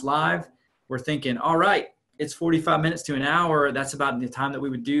synchronous live, were thinking, all right, it's 45 minutes to an hour. That's about the time that we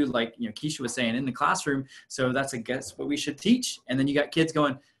would do, like, Keisha was saying, in the classroom. So that's, I guess, what we should teach. And then you got kids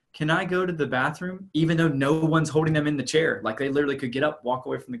going, can I go to the bathroom? Even though no one's holding them in the chair. Like, they literally could get up, walk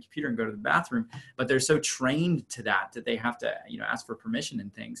away from the computer and go to the bathroom. But they're so trained to that they have to, ask for permission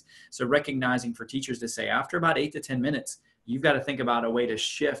and things. So recognizing for teachers to say after about 8 to 10 minutes, you've got to think about a way to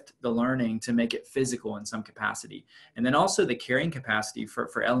shift the learning to make it physical in some capacity. And then also the carrying capacity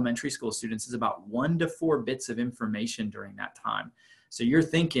for elementary school students is about 1 to 4 bits of information during that time. So you're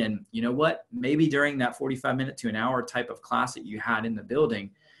thinking, you know what, maybe during that 45-minute to an hour type of class that you had in the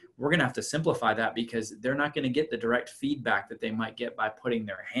building, we're going to have to simplify that because they're not going to get the direct feedback that they might get by putting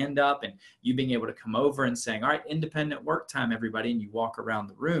their hand up and you being able to come over and saying, all right, independent work time, everybody, and you walk around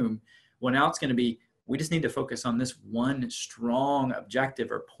the room. Well, now it's going to be, we just need to focus on this one strong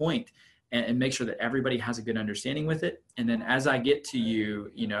objective or point and make sure that everybody has a good understanding with it. And then as I get to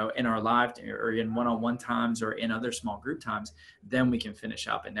you, you know, in our live or in one-on-one times or in other small group times, then we can finish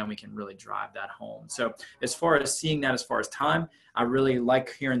up and then we can really drive that home. So as far as seeing that, as far as time, I really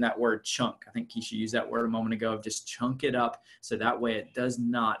like hearing that word chunk. I think Keisha used that word a moment ago of just chunk it up. So that way it does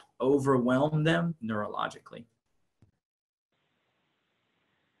not overwhelm them neurologically.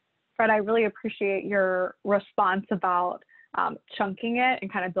 Fred, I really appreciate your response about chunking it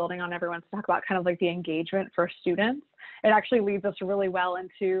and kind of building on everyone's talk about kind of like the engagement for students. It actually leads us really well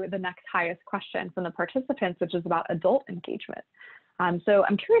into the next highest question from the participants, which is about adult engagement. So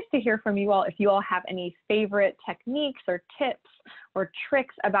I'm curious to hear from you all if you all have any favorite techniques or tips or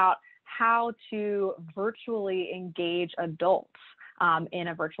tricks about how to virtually engage adults in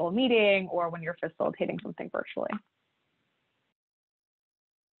a virtual meeting or when you're facilitating something virtually.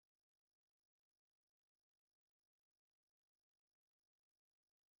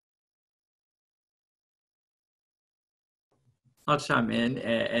 I'll chime in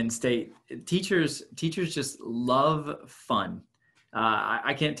and state teachers just love fun.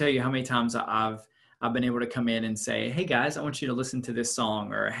 I can't tell you how many times I've been able to come in and say, hey guys, I want you to listen to this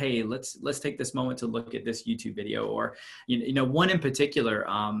song, or hey, let's take this moment to look at this YouTube video, or you know, one in particular,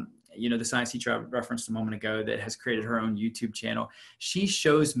 you know, the science teacher I referenced a moment ago that has created her own YouTube channel. She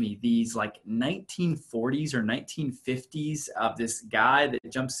shows me these like 1940s or 1950s of this guy that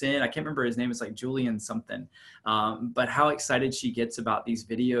jumps in. I can't remember his name. It's like Julian something. But how excited she gets about these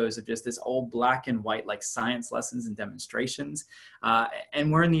videos of just this old black and white, like science lessons and demonstrations. And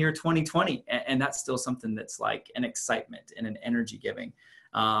we're in the year 2020. And that's still something that's like an excitement and an energy giving.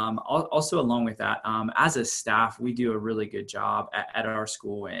 Also along with that, as a staff, we do a really good job at our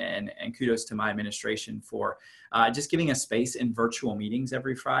school, and kudos to my administration for just giving us space in virtual meetings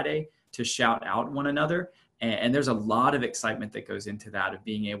every Friday to shout out one another. And there's a lot of excitement that goes into that, of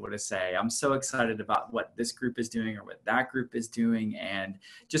being able to say, I'm so excited about what this group is doing or what that group is doing, and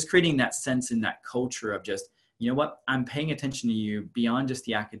just creating that sense and that culture of just, you know what, I'm paying attention to you beyond just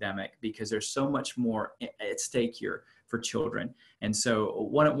the academic, because there's so much more at stake here for children. And so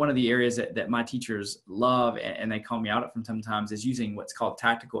one of the areas that my teachers love, and they call me out from sometimes, is using what's called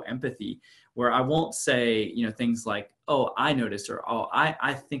tactical empathy, where I won't say, you know, things like, oh, I noticed, or oh,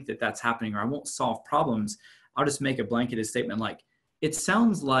 I think that that's happening, or I won't solve problems. I'll just make a blanketed statement like, it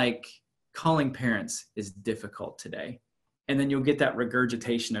sounds like calling parents is difficult today. And then you'll get that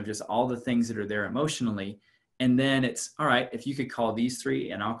regurgitation of just all the things that are there emotionally. And then it's, all right, if you could call these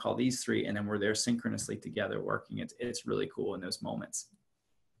three and I'll call these three, and then we're there synchronously together working. It's really cool in those moments.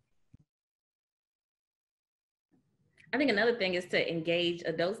 I think another thing is to engage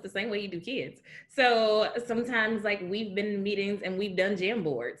adults the same way you do kids. So sometimes, like, we've been in meetings and we've done jam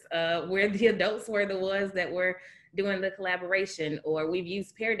boards where the adults were the ones that were doing the collaboration, or we've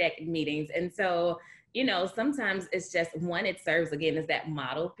used Pear Deck meetings. And so, you know, sometimes it's just, one, it serves, again, as that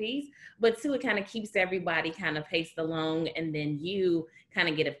model piece, but two, it kind of keeps everybody kind of paced along, and then you kind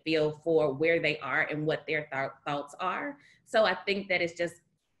of get a feel for where they are and what their thoughts are. So I think that it's just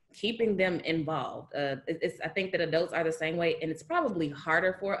keeping them involved. I think that adults are the same way, and it's probably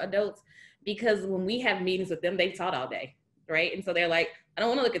harder for adults because when we have meetings with them, they've taught all day, right? And so they're like, I don't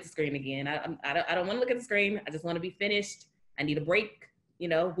want to look at the screen again. I don't want to look at the screen. I just want to be finished. I need a break, you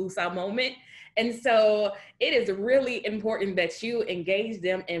know, woosah moment. And so it is really important that you engage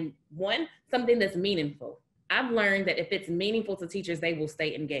them in, one, something that's meaningful. I've learned that if it's meaningful to teachers, they will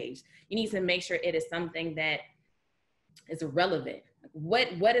stay engaged. You need to make sure it is something that is relevant.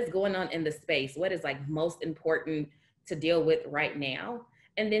 What is going on in the space? What is like most important to deal with right now?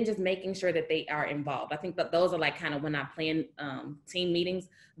 And then just making sure that they are involved. I think that those are like kind of, when I plan team meetings,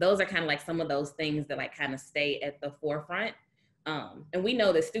 those are kind of like some of those things that like kind of stay at the forefront. And we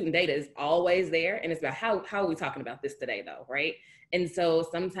know that student data is always there, and it's about how are we talking about this today though, right? And so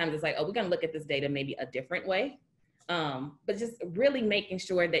sometimes it's like, oh, we're gonna look at this data maybe a different way. But just really making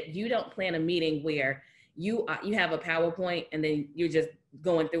sure that you don't plan a meeting where you have a PowerPoint and then you're just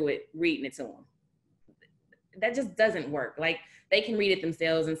going through it, reading it to them. That just doesn't work. Like, they can read it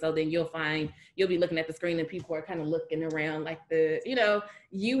themselves, and so then you'll be looking at the screen and people are kind of looking around like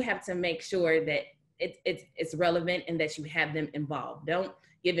you have to make sure that it's relevant and that you have them involved. Don't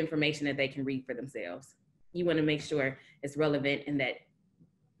give information that they can read for themselves. You want to make sure it's relevant and that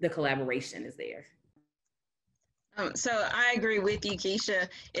the collaboration is there. So I agree with you, Keisha.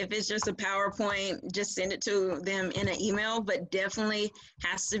 If it's just a PowerPoint, just send it to them in an email, but definitely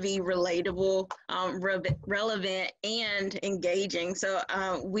has to be relatable, relevant, and engaging. So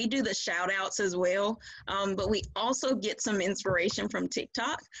we do the shout outs as well, but we also get some inspiration from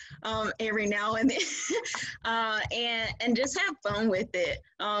TikTok every now and then, and just have fun with it.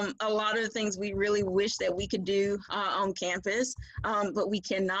 A lot of the things we really wish that we could do on campus, but we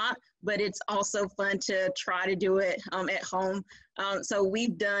cannot. But it's also fun to try to do it at home. So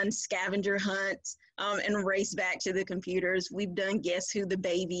we've done scavenger hunts and race back to the computers. We've done guess who the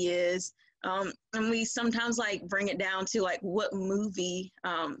baby is. And we sometimes like bring it down to like what movie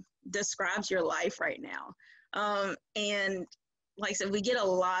describes your life right now. And like I said, we get a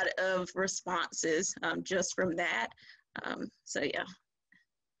lot of responses just from that. So yeah,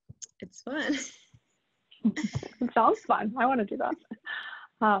 it's fun. It sounds fun. I want to do that.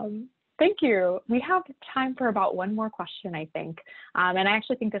 Thank you. We have time for about one more question, I think. And I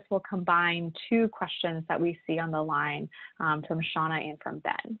actually think this will combine two questions that we see on the line from Shauna and from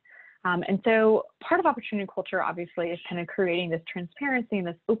Ben. And so part of opportunity culture, obviously, is kind of creating this transparency and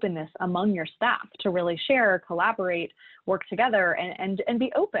this openness among your staff to really share, collaborate, work together, and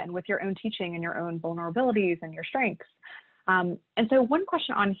be open with your own teaching and your own vulnerabilities and your strengths. And so one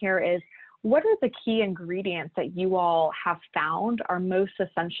question on here is, what are the key ingredients that you all have found are most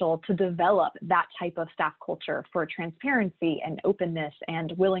essential to develop that type of staff culture for transparency and openness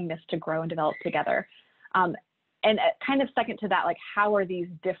and willingness to grow and develop together? And kind of second to that, like, how are these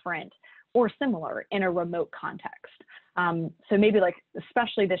different or similar in a remote context? So maybe like,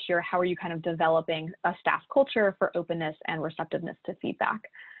 especially this year, how are you kind of developing a staff culture for openness and receptiveness to feedback?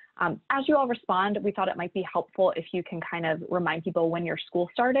 As you all respond, we thought it might be helpful if you can kind of remind people when your school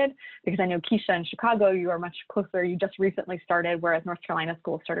started, because I know Keisha in Chicago, you are much closer. You just recently started, whereas North Carolina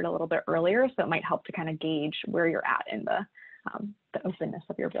school started a little bit earlier. So it might help to kind of gauge where you're at in the openness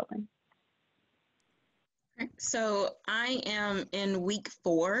of your building. So I am in week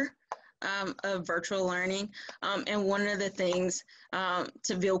 4 of virtual learning. And one of the things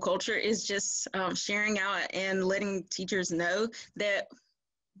to build culture is just sharing out and letting teachers know that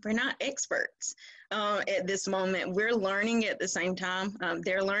we're not experts at this moment. We're learning at the same time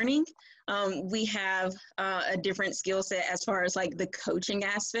they're learning. We have a different skill set as far as like the coaching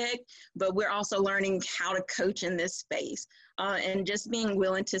aspect, but we're also learning how to coach in this space and just being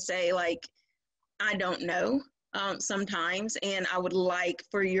willing to say like, I don't know sometimes, and I would like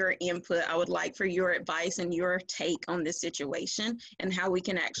for your input, I would like for your advice and your take on this situation and how we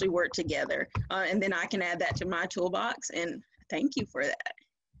can actually work together. And then I can add that to my toolbox, and thank you for that.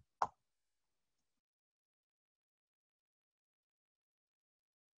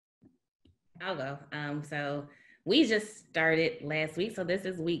 I'll go. So we just started last week, so this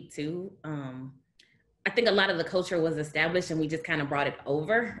is week 2. I think a lot of the culture was established and we just kind of brought it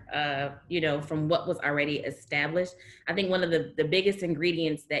over, from what was already established. I think one of the biggest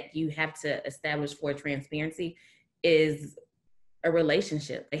ingredients that you have to establish for transparency is a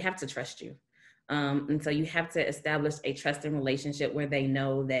relationship. They have to trust you. And so you have to establish a trusting relationship where they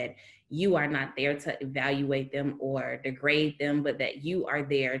know that you are not there to evaluate them or degrade them, but that you are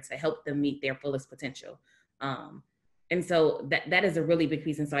there to help them meet their fullest potential. And so that is a really big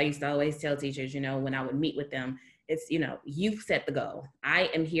piece. And so I used to always tell teachers, when I would meet with them, it's, you've set the goal. I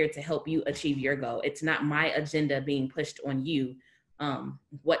am here to help you achieve your goal. It's not my agenda being pushed on you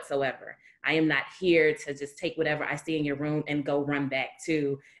whatsoever. I am not here to just take whatever I see in your room and go run back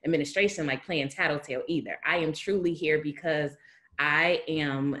to administration like playing tattletale either. I am truly here because I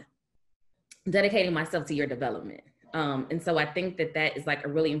am dedicating myself to your development. And so I think that is like a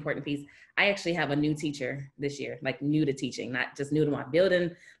really important piece. I actually have a new teacher this year, like new to teaching, not just new to my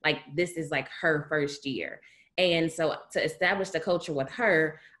building. Like this is like her first year. And so to establish the culture with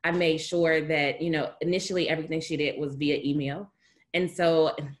her, I made sure that, initially everything she did was via email. And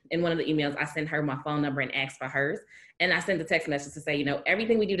so in one of the emails, I sent her my phone number and asked for hers. And I sent a text message to say,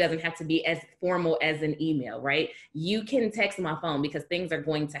 everything we do doesn't have to be as formal as an email, right? You can text my phone because things are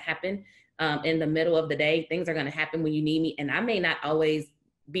going to happen in the middle of the day. Things are going to happen when you need me. And I may not always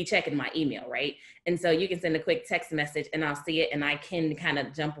be checking my email, right? And so you can send a quick text message and I'll see it and I can kind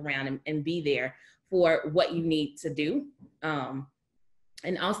of jump around and be there for what you need to do.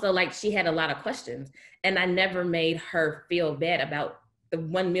 And also, like, she had a lot of questions and I never made her feel bad about the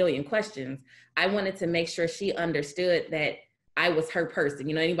 1 million questions. I wanted to make sure she understood that I was her person.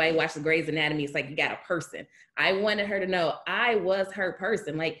 Anybody watch the Grey's Anatomy, it's like you got a person. I wanted her to know I was her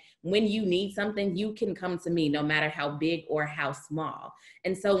person. Like when you need something, you can come to me no matter how big or how small.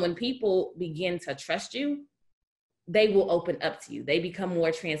 And so when people begin to trust you, they will open up to you. They become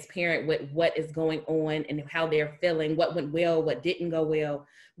more transparent with what is going on and how they're feeling, what went well, what didn't go well,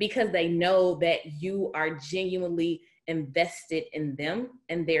 because they know that you are genuinely invested in them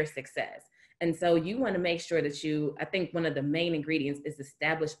and their success. And so you want to make sure that I think one of the main ingredients is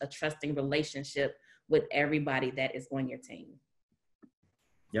establish a trusting relationship with everybody that is on your team.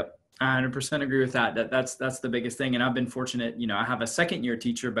 Yep. I 100% agree with that. That's the biggest thing. And I've been fortunate, I have a second year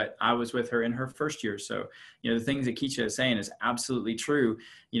teacher, but I was with her in her first year. So, the things that Keisha is saying is absolutely true.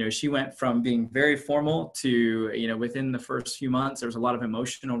 She went from being very formal to, within the first few months, there was a lot of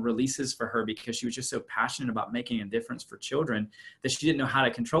emotional releases for her because she was just so passionate about making a difference for children that she didn't know how to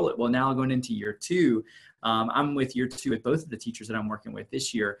control it. Well, now going into year 2, I'm with year 2 with both of the teachers that I'm working with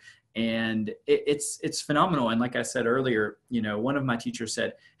this year. And it's phenomenal. And like I said earlier, one of my teachers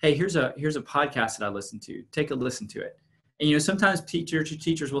said, hey, here's a podcast that I listen to. Take a listen to it. And, sometimes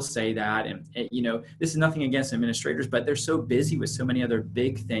teachers will say that. And, this is nothing against administrators, but they're so busy with so many other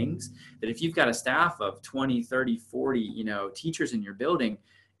big things that if you've got a staff of 20, 30, 40, teachers in your building,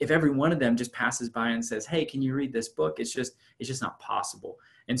 if every one of them just passes by and says, hey, can you read this book? It's just not possible.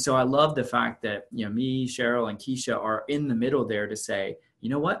 And so I love the fact that, me, Cheryl, and Keisha are in the middle there to say, you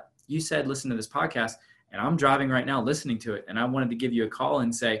know what? You said, listen to this podcast, and I'm driving right now listening to it. And I wanted to give you a call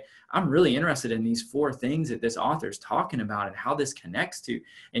and say, I'm really interested in these 4 things that this author's talking about and how this connects to.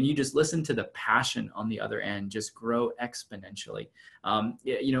 And you just listen to the passion on the other end, just grow exponentially.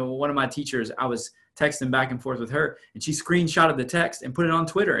 One of my teachers, I was texting back and forth with her, and she screenshotted the text and put it on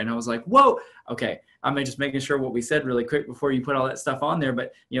Twitter. And I was like, whoa, okay. I'm just making sure what we said really quick before you put all that stuff on there.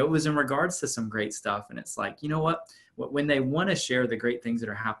 But, it was in regards to some great stuff. And it's like, you know what? When they want to share the great things that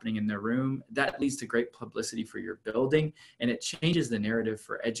are happening in their room, that leads to great publicity for your building. And it changes the narrative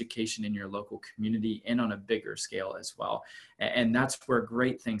for education in your local community and on a bigger scale as well. And that's where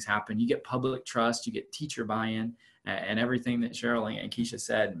great things happen. You get public trust, you get teacher buy-in, and everything that Cheryl and Keisha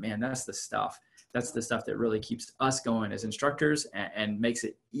said, man, that's the stuff. That's the stuff that really keeps us going as instructors and makes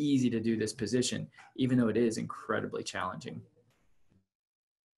it easy to do this position, even though it is incredibly challenging.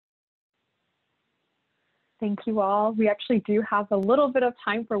 Thank you all. We actually do have a little bit of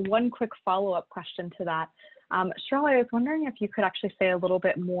time for one quick follow-up question to that. Cheryl, I was wondering if you could actually say a little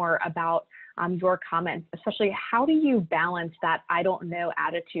bit more about your comments, especially how do you balance that I don't know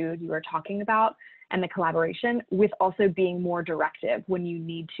attitude you were talking about and the collaboration with also being more directive when you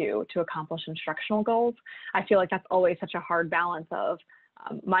need to accomplish instructional goals? I feel like that's always such a hard balance of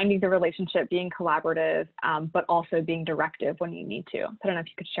minding the relationship, being collaborative, but also being directive when you need to. I don't know if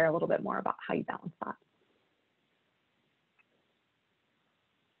you could share a little bit more about how you balance that.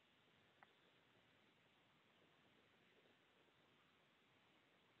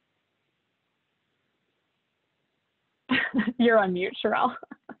 You're on mute, Cheryl.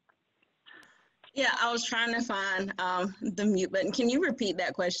 Yeah, I was trying to find the mute button. Can you repeat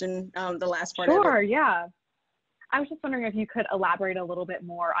that question, the last part? Sure, yeah. I was just wondering if you could elaborate a little bit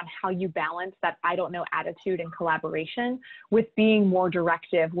more on how you balance that I don't know attitude and collaboration with being more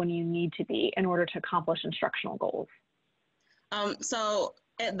directive when you need to be in order to accomplish instructional goals. So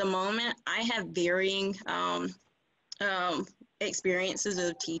at the moment, I have varying experiences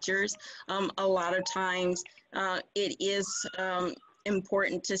of teachers. A lot of times it is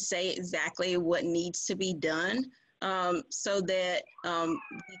important to say exactly what needs to be done so that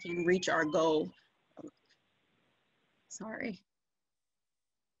we can reach our goal. Sorry.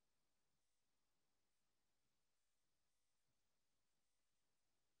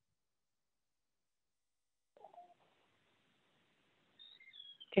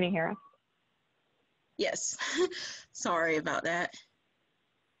 Can you hear us? Yes. Sorry about that.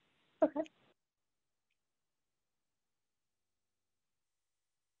 Okay.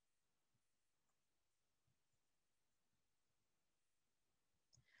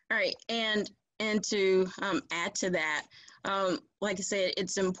 All right, and to add to that, like I said,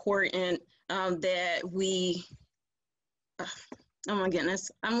 it's important that we, oh my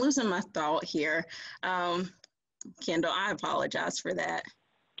goodness, I'm losing my thought here. Kendall, I apologize for that.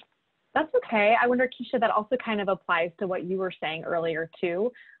 That's okay. I wonder, Keisha, that also kind of applies to what you were saying earlier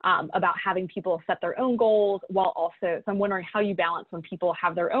too, about having people set their own goals while also, so I'm wondering how you balance when people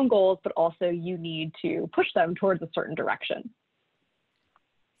have their own goals, but also you need to push them towards a certain direction.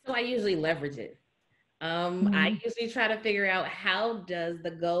 So I usually leverage it. I usually try to figure out how does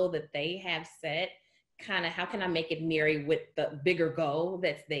the goal that they have set, how can I make it marry with the bigger goal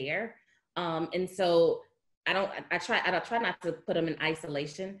that's there? And so I try not to put them in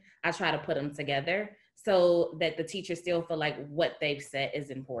isolation. I try to put them together so that the teachers still feel like what they've set is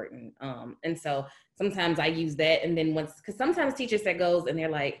important. And so sometimes I use that. And then because sometimes teachers set goals and they're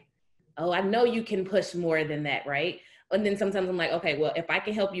like, oh, I know you can push more than that, right? And then sometimes I'm like, okay, well, if I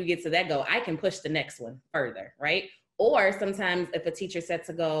can help you get to that goal, I can push the next one further, right? Or sometimes if a teacher sets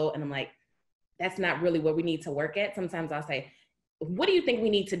a goal and I'm like, that's not really what we need to work at, sometimes I'll say, what do you think we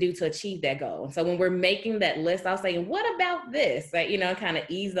need to do to achieve that goal? And so when we're making that list, I'll say, what about this? Right? You know, kind of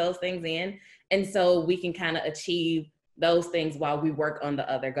ease those things in. And so we can kind of achieve those things while we work on the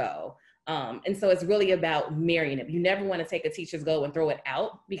other goal. And so it's really about marrying it. You never want to take a teacher's goal and throw it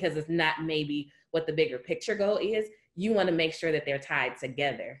out because it's not maybe what the bigger picture goal is. You want to make sure that they're tied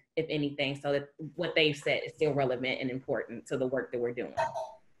together, if anything, so that what they've said is still relevant and important to the work that we're doing.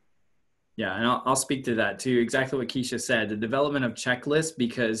 Yeah, and I'll speak to that too. Exactly what Keisha said, the development of checklists,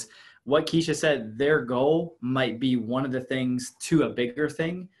 because what Keisha said, their goal might be one of the things to a bigger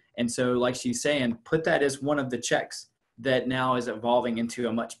thing. And so like she's saying, put that as one of the checks that now is evolving into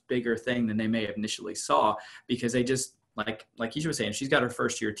a much bigger thing than they may have initially saw, because they just, like Keisha was saying, she's got her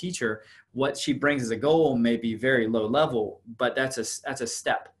first year teacher. What she brings as a goal may be very low level, but that's a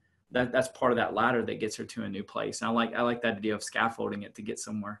step. That's part of that ladder that gets her to a new place. And I like that idea of scaffolding it to get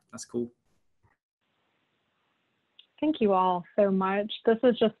somewhere. That's cool. Thank you all so much. This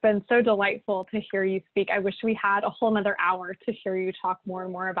has just been so delightful to hear you speak. I wish we had a whole nother hour to hear you talk more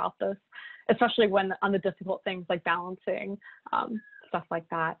and more about this, especially when on the difficult things like balancing, stuff like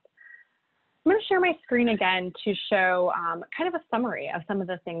that. I'm going to share my screen again to show kind of a summary of some of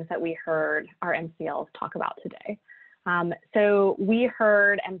the things that we heard our MCLs talk about today. So we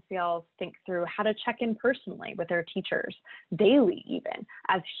heard MCLs think through how to check in personally with their teachers, daily even,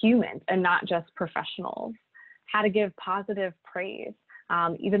 as humans and not just professionals. How to give positive praise,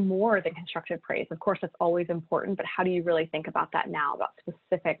 even more than constructive praise. Of course, it's always important, but how do you really think about that now, about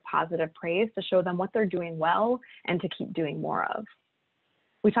specific positive praise to show them what they're doing well and to keep doing more of?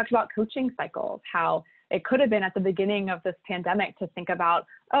 We talked about coaching cycles, how it could have been at the beginning of this pandemic to think about,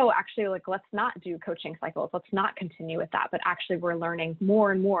 oh, actually, like, let's not do coaching cycles. Let's not continue with that. But actually, we're learning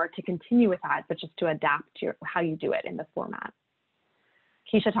more and more to continue with that, but just to adapt to how you do it in the format.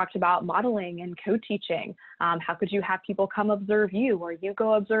 Keisha talked about modeling and co-teaching. How could you have people come observe you, or you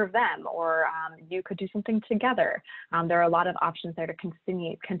go observe them, or you could do something together? There are a lot of options there to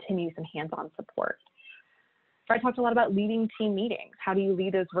continue some hands-on support. So I talked a lot about leading team meetings. How do you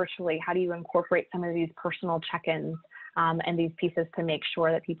lead those virtually? How do you incorporate some of these personal check-ins and these pieces to make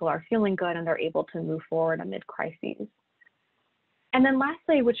sure that people are feeling good and they're able to move forward amid crises? And then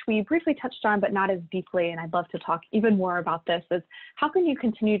lastly, which we briefly touched on, but not as deeply, and I'd love to talk even more about this, is how can you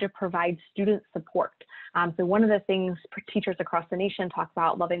continue to provide student support? So one of the things teachers across the nation talk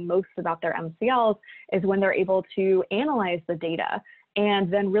about loving most about their MCLs is when they're able to analyze the data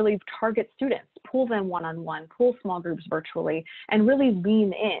and then really target students, pull them one-on-one, pull small groups virtually, and really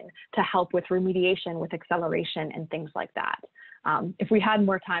lean in to help with remediation, with acceleration, and things like that. If we had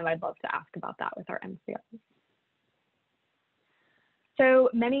more time, I'd love to ask about that with our MCLs. So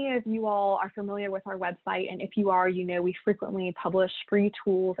many of you all are familiar with our website, and if you are, you know we frequently publish free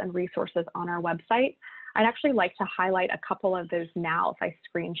tools and resources on our website. I'd actually like to highlight a couple of those now if I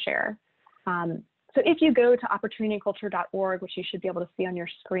screen share. So if you go to opportunityculture.org, which you should be able to see on your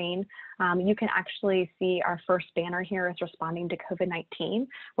screen, you can actually see our first banner here is responding to COVID-19,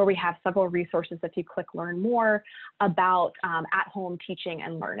 where we have several resources if you click learn more about at-home teaching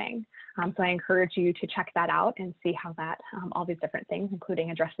and learning. So I encourage you to check that out and see how that, all these different things,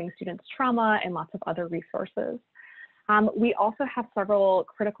 including addressing students' trauma and lots of other resources. We also have several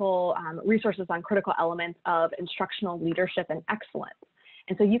critical resources on critical elements of instructional leadership and excellence.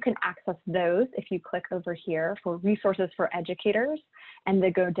 And so you can access those if you click over here for resources for educators, and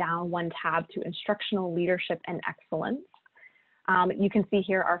then go down one tab to instructional leadership and excellence. You can see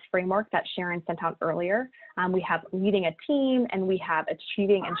here our framework that Sharon sent out earlier. We have leading a team, and we have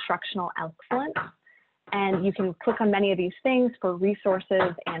achieving instructional excellence. And you can click on many of these things for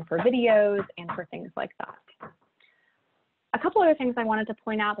resources and for videos and for things like that. A couple other things I wanted to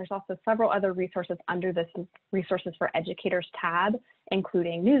point out, there's also several other resources under this Resources for Educators tab,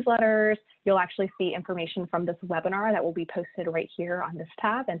 including newsletters. You'll actually see information from this webinar that will be posted right here on this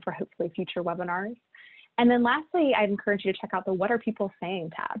tab, and for hopefully future webinars. And then lastly, I'd encourage you to check out the What Are People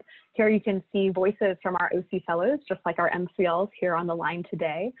Saying tab. Here you can see voices from our OC fellows, just like our MCLs here on the line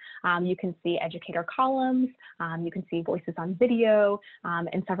today. You can see educator columns, you can see voices on video,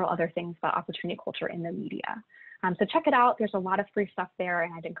 and several other things about opportunity culture in the media. So check it out. There's a lot of free stuff there,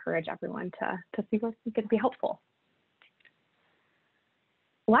 and I'd encourage everyone to see what's going to be helpful.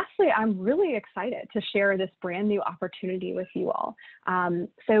 Lastly, I'm really excited to share this brand new opportunity with you all.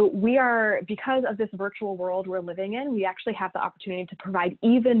 So we are, because of this virtual world we're living in, we actually have the opportunity to provide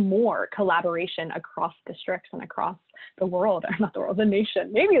even more collaboration across districts and across the world, or not the world, the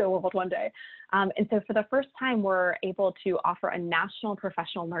nation, maybe the world one day. And so for the first time, we're able to offer a national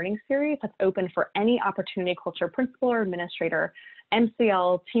professional learning series that's open for any Opportunity Culture principal or administrator,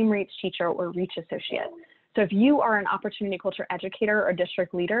 MCL, Team Reach teacher, or Reach associate. So if you are an Opportunity Culture educator or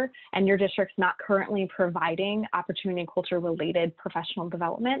district leader and your district's not currently providing Opportunity Culture related professional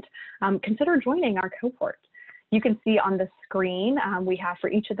development, consider joining our cohort. You can see on the screen, we have for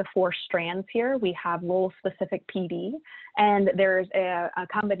each of the 4 strands here, we have role-specific PD, and there's a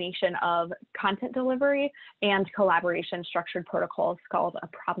combination of content delivery and collaboration structured protocols called a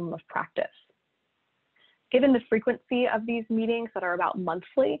problem of practice. Given the frequency of these meetings that are about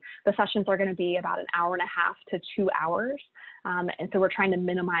monthly, the sessions are going to be about 1.5 hours to 2 hours. And so we're trying to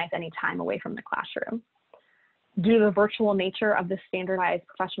minimize any time away from the classroom. Due to the virtual nature of the standardized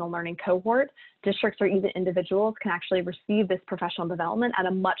professional learning cohort, districts or even individuals can actually receive this professional development at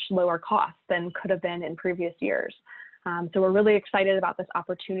a much lower cost than could have been in previous years. So we're really excited about this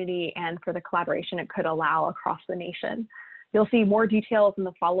opportunity and for the collaboration it could allow across the nation. You'll see more details in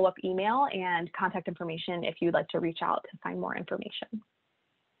the follow-up email and contact information if you'd like to reach out to find more information.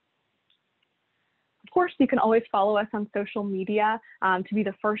 Of course, you can always follow us on social media to be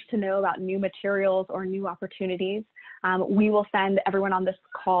the first to know about new materials or new opportunities. We will send everyone on this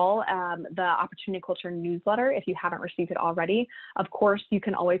call the Opportunity Culture newsletter if you haven't received it already. Of course, you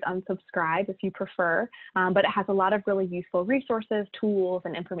can always unsubscribe if you prefer, but it has a lot of really useful resources, tools,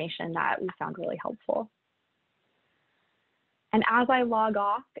 and information that we found really helpful. And as I log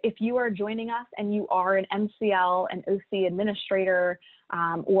off, if you are joining us and you are an MCL, an OC administrator,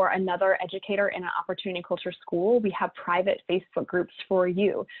 or another educator in an Opportunity Culture school, we have private Facebook groups for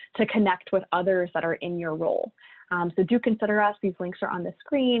you to connect with others that are in your role. So do consider us. These links are on the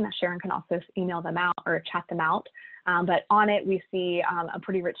screen. Sharon can also email them out or chat them out. But on it, we see a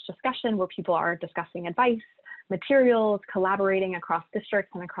pretty rich discussion where people are discussing advice, materials, collaborating across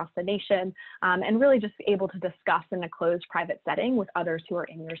districts and across the nation, and really just able to discuss in a closed private setting with others who are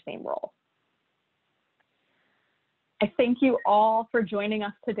in your same role. I thank you all for joining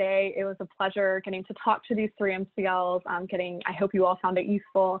us today. It was a pleasure getting to talk to these 3 MCLs. I hope you all found it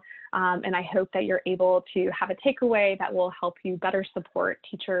useful, and I hope that you're able to have a takeaway that will help you better support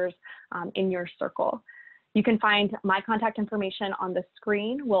teachers in your circle. You can find my contact information on the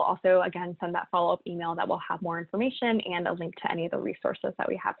screen. We'll also, again, send that follow-up email that will have more information and a link to any of the resources that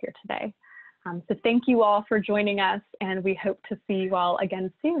we have here today. So thank you all for joining us, and we hope to see you all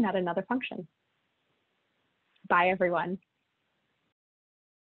again soon at another function. Bye, everyone.